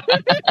is.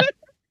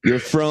 Your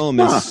frome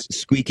is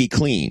squeaky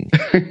clean.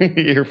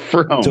 Your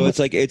frome. So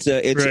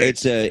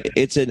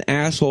it's an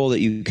asshole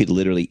that you could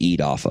literally eat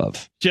off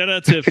of. Shout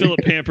out to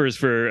Philip Pampers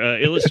for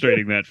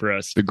illustrating that for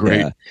us. The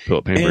great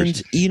Philip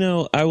Pampers.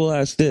 And I will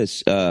ask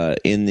this: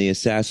 in the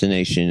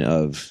assassination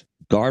of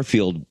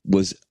Garfield,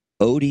 was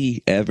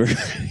Odie ever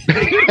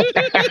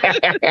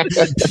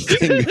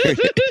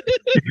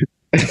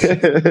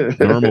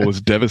Norma was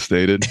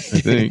devastated, I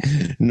think.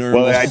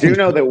 Well, I do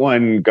know that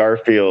when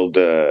Garfield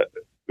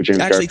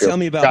Actually, tell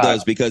me about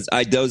those, because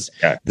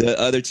the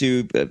other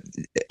 2,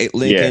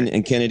 Lincoln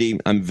and Kennedy,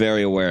 I'm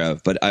very aware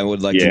of, but I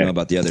would like to know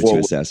about the other 2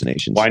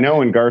 assassinations. Well, I know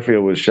when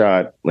Garfield was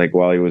shot,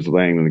 while he was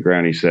laying on the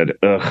ground, he said,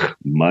 "Ugh,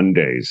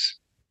 Mondays."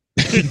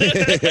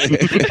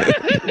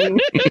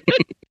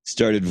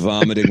 Started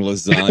vomiting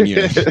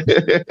lasagna.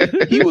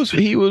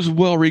 He was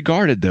well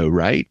regarded though,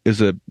 right?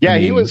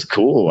 He was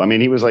cool. I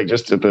mean, he was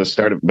just at the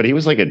start of, but he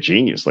was a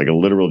genius, a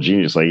literal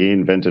genius. He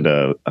invented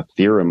a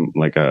theorem,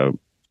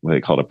 what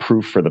they called a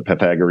proof for the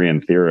Pythagorean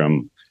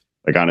theorem,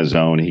 on his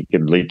own. He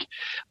could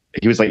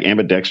he was like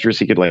ambidextrous.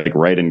 He could like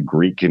write in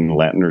Greek and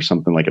Latin or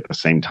something like at the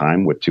same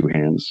time with two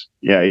hands.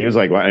 Yeah, he was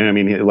like, I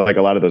mean, like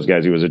a lot of those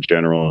guys, he was a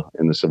general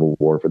in the Civil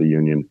War for the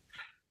Union.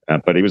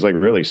 But he was like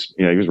really,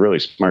 he was a really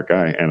smart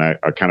guy, and I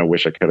kind of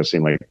wish I could have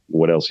seen like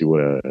what else he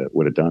would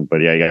have done. But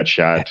yeah, he got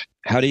shot.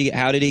 How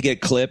did he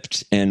get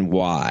clipped, and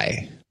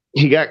why?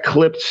 He got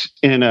clipped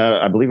in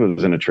I believe it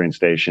was in a train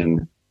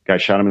station. Guy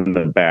shot him in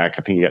the back.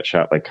 I think he got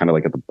shot like kind of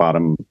like at the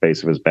bottom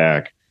base of his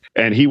back.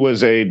 And he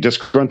was a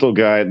disgruntled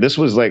guy. This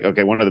was like,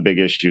 okay, one of the big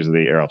issues of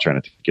the era, I'll try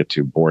not to get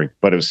too boring,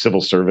 but it was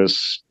civil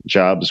service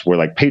jobs where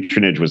like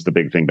patronage was the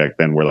big thing back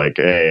then. Where like,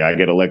 hey, I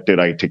get elected,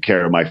 I take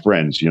care of my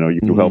friends. You know,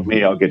 you help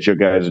me, I'll get you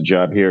guys a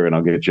job here, and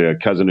I'll get your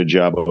cousin a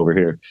job over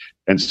here.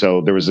 And so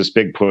there was this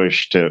big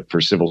push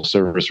for civil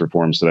service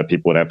reform so that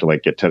people would have to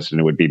like get tested and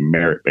it would be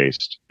merit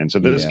based. And so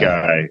this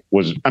guy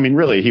was, I mean,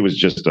 really, he was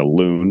just a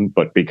loon,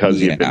 but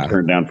because he had been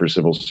turned down for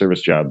civil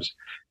service jobs,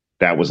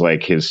 that was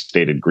like his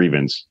stated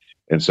grievance.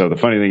 And so the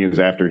funny thing is,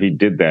 after he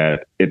did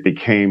that, it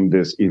became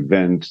this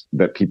event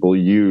that people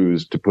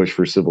used to push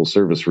for civil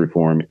service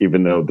reform,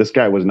 even though this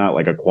guy was not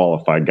like a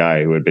qualified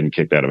guy who had been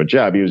kicked out of a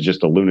job. He was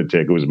just a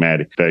lunatic who was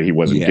mad that he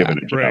wasn't given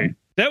a job. Right.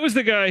 That was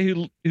the guy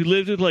who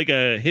lived with like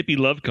a hippie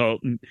love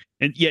cult and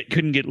yet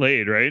couldn't get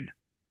laid, right?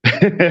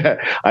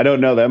 I don't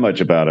know that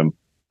much about him.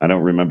 I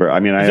don't remember. I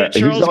mean, is that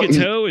Charles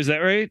Guiteau? Is that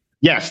right?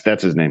 Yes,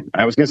 that's his name.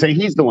 I was going to say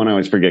he's the one I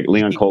always forget.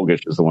 Leon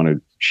Kolgish is the one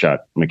who shot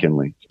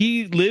McKinley.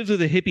 He lived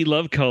with a hippie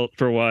love cult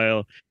for a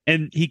while,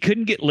 and he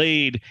couldn't get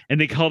laid, and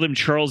they called him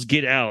Charles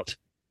Get Out.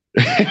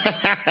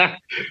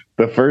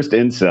 The first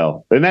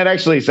incel. And that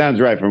actually sounds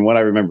right. From what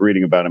I remember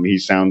reading about him, he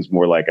sounds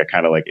more like a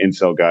kind of like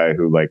incel guy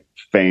who like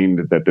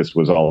feigned that this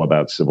was all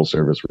about civil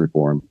service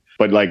reform.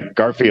 But like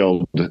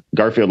Garfield,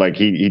 like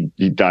he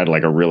died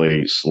like a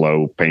really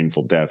slow,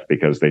 painful death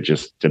because they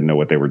just didn't know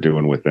what they were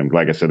doing with him.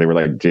 Like I said, they were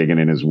like digging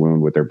in his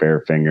wound with their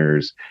bare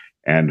fingers.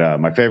 And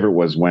my favorite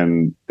was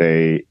when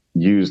they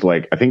used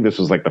like, I think this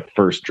was like the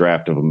first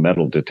draft of a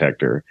metal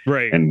detector,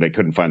 right? And they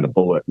couldn't find the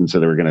bullet, and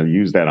so they were going to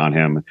use that on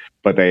him,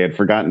 but they had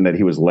forgotten that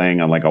he was laying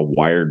on like a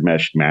wired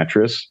mesh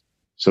mattress.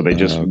 So they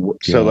just,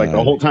 so like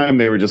the whole time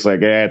they were just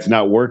like, yeah, it's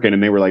not working.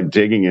 And they were like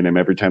digging in him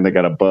every time they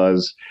got a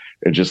buzz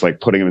and just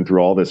like putting him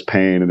through all this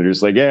pain. And they're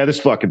just like, yeah, this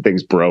fucking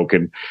thing's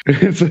broken.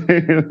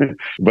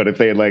 But if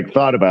they had like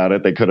thought about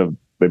it, they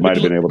might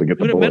have been able to get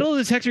the bullet. Would a metal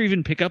detector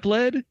even pick up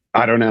lead?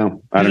 I don't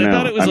know. I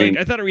thought it was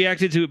I thought it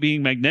reacted to it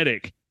being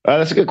magnetic.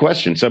 That's a good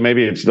question. So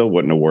maybe it still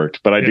wouldn't have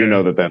worked, but I do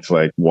know that that's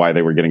like why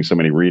they were getting so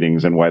many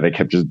readings and why they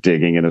kept just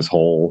digging in his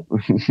hole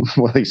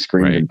while he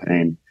screamed in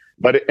pain.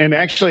 But, and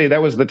actually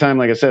that was the time,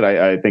 like I said,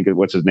 I think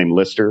what's his name,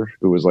 Lister,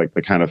 who was like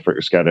the kind of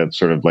first guy to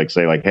sort of like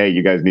say like, hey,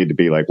 you guys need to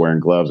be like wearing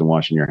gloves and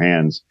washing your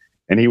hands.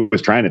 And he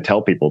was trying to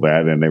tell people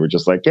that, and they were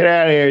just like, get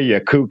out of here, you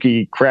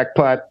kooky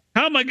crackpot.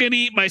 How am I going to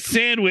eat my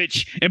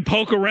sandwich and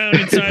poke around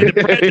inside the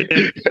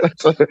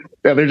president?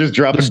 Yeah, they're just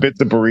dropping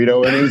bits of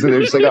burrito in his, and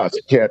they're just like, oh,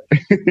 shit.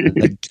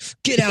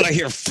 Get out of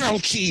here,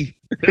 Fauci.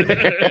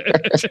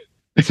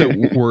 So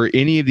were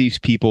any of these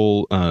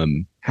people,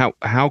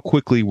 how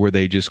quickly were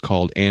they just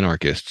called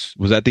anarchists?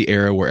 Was that the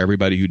era where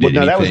everybody who did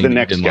anything? That was the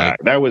next guy.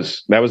 That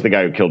was the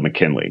guy who killed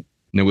McKinley.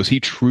 Now, was he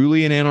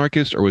truly an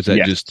anarchist, or was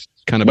that just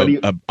kind of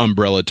an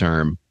umbrella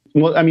term?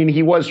 Well, I mean,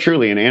 he was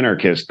truly an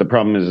anarchist. The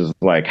problem is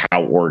like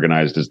how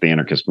organized is the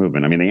anarchist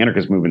movement? I mean, the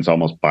anarchist movement's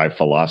almost by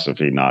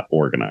philosophy not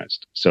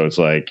organized. So it's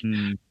like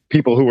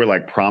people who were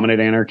like prominent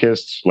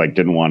anarchists like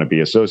didn't want to be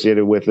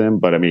associated with him.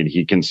 But I mean,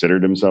 he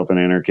considered himself an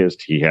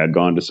anarchist. He had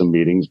gone to some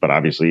meetings, but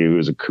obviously he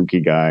was a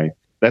kooky guy.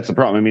 That's the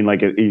problem. I mean,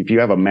 like if you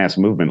have a mass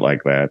movement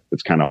like that,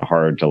 it's kind of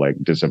hard to like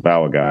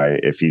disavow a guy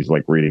if he's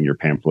like reading your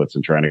pamphlets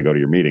and trying to go to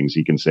your meetings.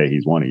 He can say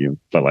he's one of you,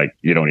 but like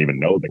you don't even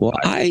know the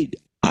guy.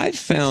 I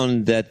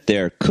found that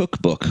their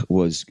cookbook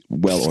was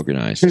well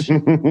organized.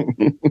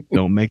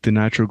 Don't make the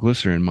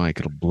nitroglycerin, Mike.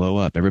 It'll blow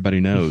up. Everybody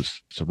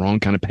knows. It's the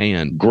wrong kind of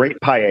pan. Great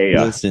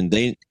paella. Listen,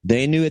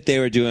 they knew what they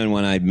were doing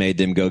when I made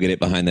them go get it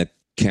behind the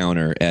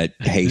counter at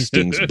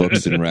Hastings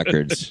Books and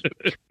Records.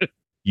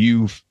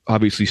 You've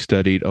obviously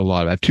studied a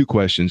lot. I have two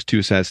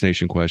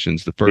assassination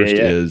questions. The first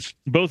is...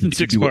 Both in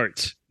 6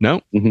 parts.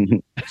 No?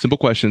 Simple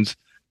questions.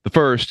 The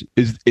first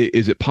is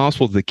it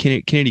possible the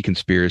Kennedy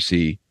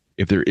conspiracy,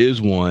 if there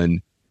is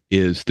one,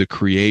 is the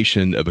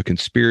creation of a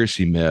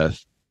conspiracy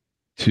myth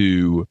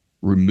to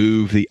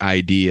remove the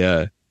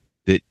idea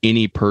that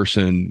any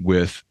person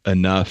with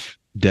enough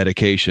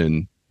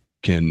dedication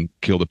can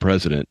kill the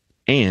president?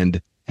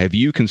 And have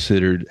you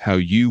considered how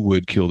you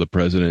would kill the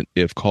president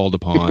if called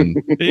upon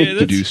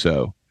to do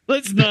so?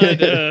 Let's not.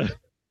 I've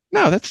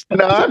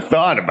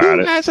thought about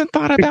it. Who hasn't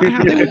thought about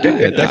how they would do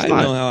it? I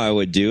know how I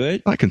would do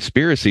it. Not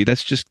conspiracy.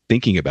 That's just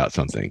thinking about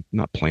something,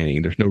 not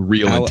planning. There's no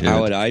real intent.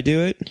 How would I do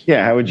it?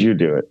 Yeah, how would you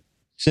do it?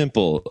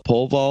 Simple.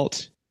 Pole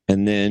vault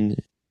and then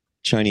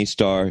Chinese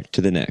star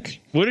to the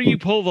neck. What are you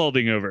pole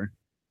vaulting over?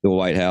 the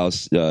White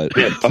House.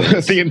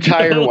 The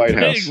entire White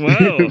House.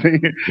 Wow.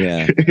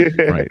 Yeah.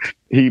 Right.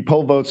 He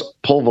pole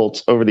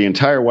vaults over the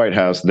entire White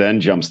House, then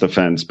jumps the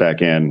fence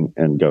back in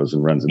and goes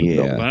and runs into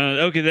the building.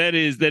 Okay, that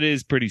is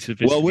pretty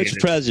sophisticated. Well, which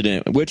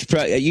president?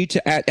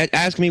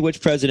 Ask me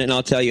which president, and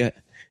I'll tell you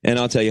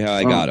how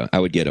I got him. I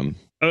would get him.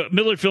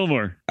 Millard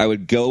Fillmore. I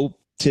would go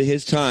to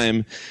his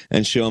time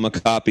and show him a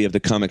copy of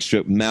the comic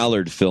strip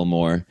Mallard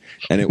Fillmore,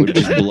 and it would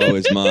just blow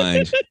his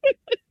mind.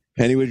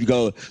 And he would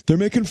go, "They're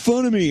making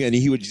fun of me," and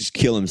he would just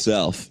kill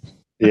himself.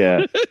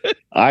 Yeah,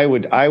 I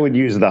would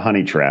use the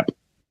honey trap,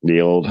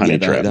 the old honey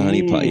trap, the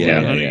honey pot. Yeah.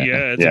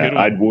 That's a good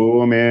one. I'd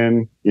woo him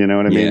in, you know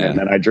what I mean, and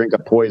then I drink a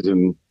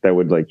poison that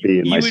would like be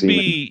in my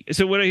semen.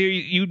 So what I hear,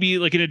 you'd be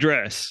like in a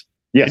dress.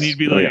 Yes, and you'd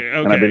be like, okay,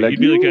 and I'd be like,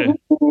 you'd be like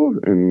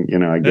and you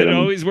know, I get that him.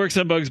 always works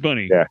on Bugs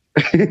Bunny. Yeah.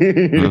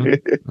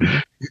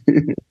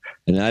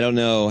 And I don't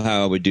know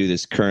how I would do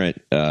this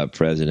current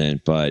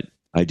president, but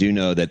I do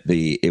know that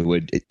it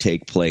would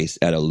take place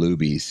at a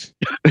Luby's.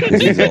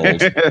 He's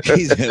old.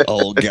 He's an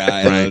old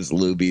guy. Right. Loves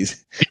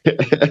Luby's.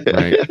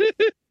 Right.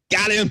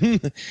 Got him.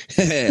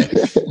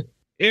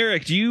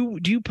 Eric, do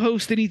you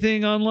post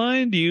anything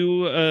online? Do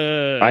you?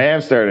 I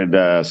have started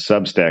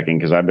substacking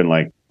because I've been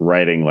like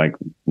writing like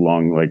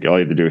long, like I'll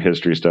either do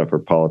history stuff or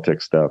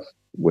politics stuff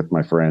with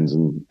my friends,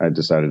 and I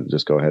decided to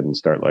just go ahead and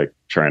start like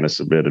trying to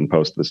submit and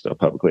post this stuff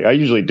publicly. I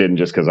usually didn't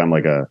just because I'm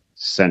like a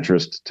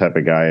centrist type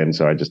of guy, and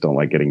so I just don't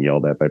like getting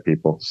yelled at by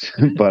people.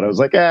 But I was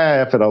like,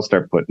 F it, I'll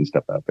start putting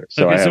stuff out there.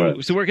 So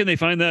so where can they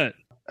find that?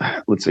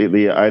 Let's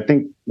see. I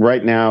think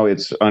right now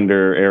it's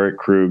under Eric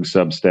Krug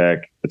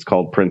Substack. It's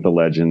called Print the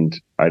Legend.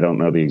 I don't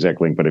know the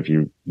exact link, but if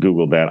you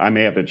Google that, I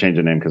may have to change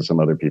the name because some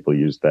other people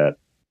use that.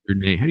 Your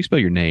name? How do you spell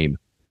your name?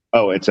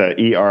 Oh, it's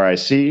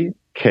ERICKRUG.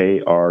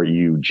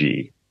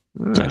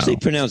 It's actually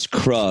pronounced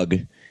Krug.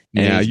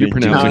 Yeah, you're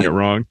pronouncing it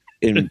wrong.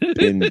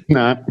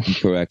 Not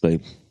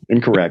incorrectly.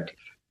 Incorrect.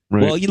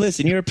 Right. Well,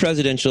 listen, you're a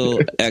presidential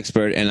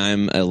expert, and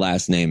I'm a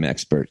last name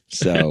expert.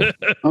 So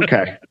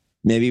okay.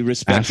 Maybe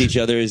respect each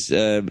other's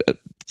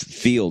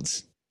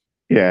fields.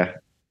 Yeah.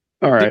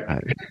 All right.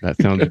 That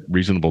sounds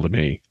reasonable to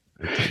me.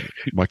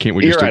 Why can't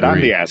we just You're right. agree?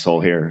 I'm the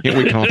asshole here. Can't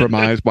we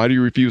compromise? Why do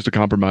you refuse to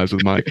compromise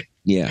with Mike?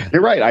 Yeah.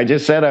 You're right. I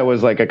just said I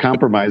was like a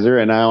compromiser,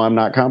 and now I'm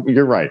not.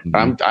 You're right.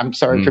 I'm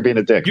sorry for being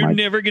a dick. You're Mike.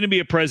 never going to be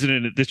a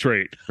president at this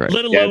rate, right.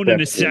 let alone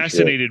an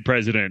assassinated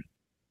president.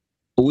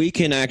 We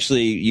can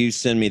actually, you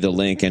send me the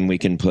link, and we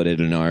can put it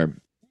in our.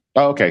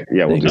 Oh, okay.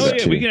 Yeah, we'll do that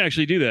too. We can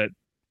actually do that.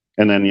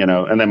 And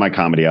then my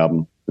comedy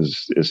album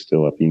is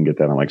still up. You can get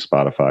that on like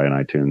Spotify and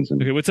iTunes.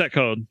 And okay, what's that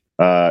called?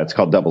 It's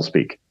called Double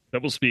Speak.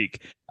 Double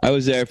Speak. I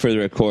was there for the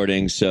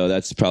recording, so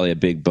that's probably a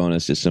big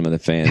bonus to some of the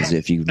fans.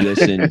 If you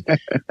listen,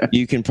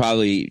 you can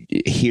probably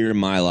hear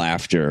my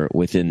laughter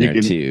within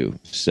there too.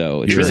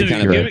 So it's really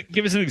kind of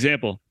give us an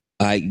example.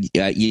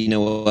 You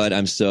know what?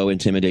 I'm so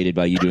intimidated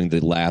by you doing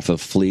the laugh of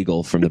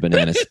Flegel from the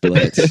Banana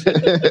Splits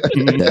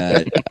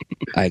that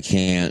I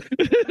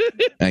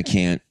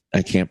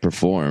can't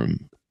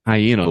perform.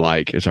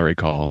 Hyena-like, as I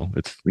recall.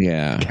 It's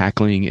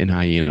cackling and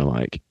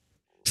hyena-like.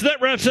 So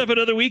that wraps up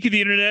another week of the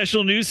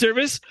International News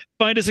Service.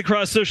 Find us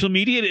across social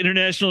media at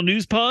International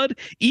News Pod.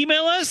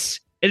 Email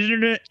us at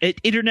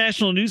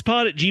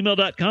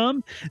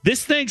internationalnewspod@gmail.com.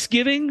 This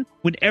Thanksgiving,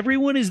 when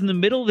everyone is in the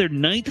middle of their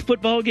 9th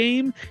football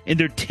game and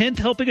their 10th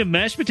helping of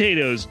mashed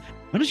potatoes,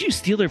 why don't you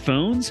steal their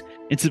phones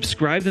and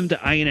subscribe them to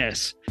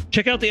INS?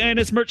 Check out the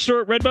INS merch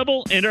store at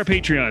Redbubble and our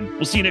Patreon.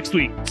 We'll see you next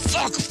week.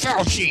 Fuck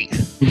Fauci!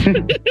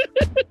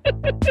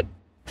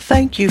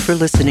 Thank you for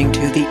listening to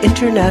the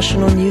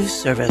International News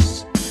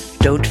Service.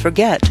 Don't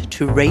forget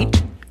to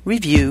rate,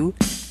 review,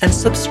 and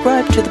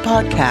subscribe to the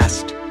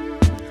podcast.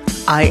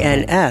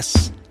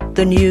 INS,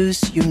 the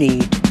news you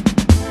need.